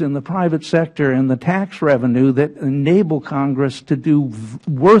jobs in the private sector and the tax revenue that enable Congress to do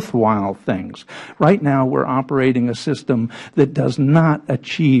worthwhile things. Right now, we're operating a system that does not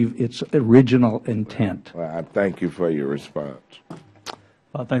achieve its original intent. Well, I thank you for your response.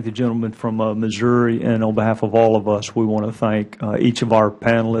 I thank the gentleman from Missouri, and on behalf of all of us, we want to thank each of our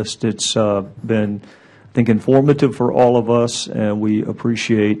panelists. It's been, I think, informative for all of us, and we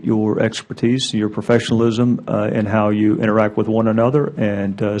appreciate your expertise, your professionalism, and how you interact with one another,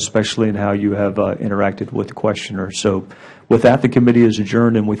 and especially in how you have interacted with the questioner. So with that, the committee is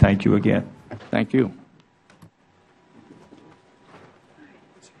adjourned, and we thank you again. Thank you.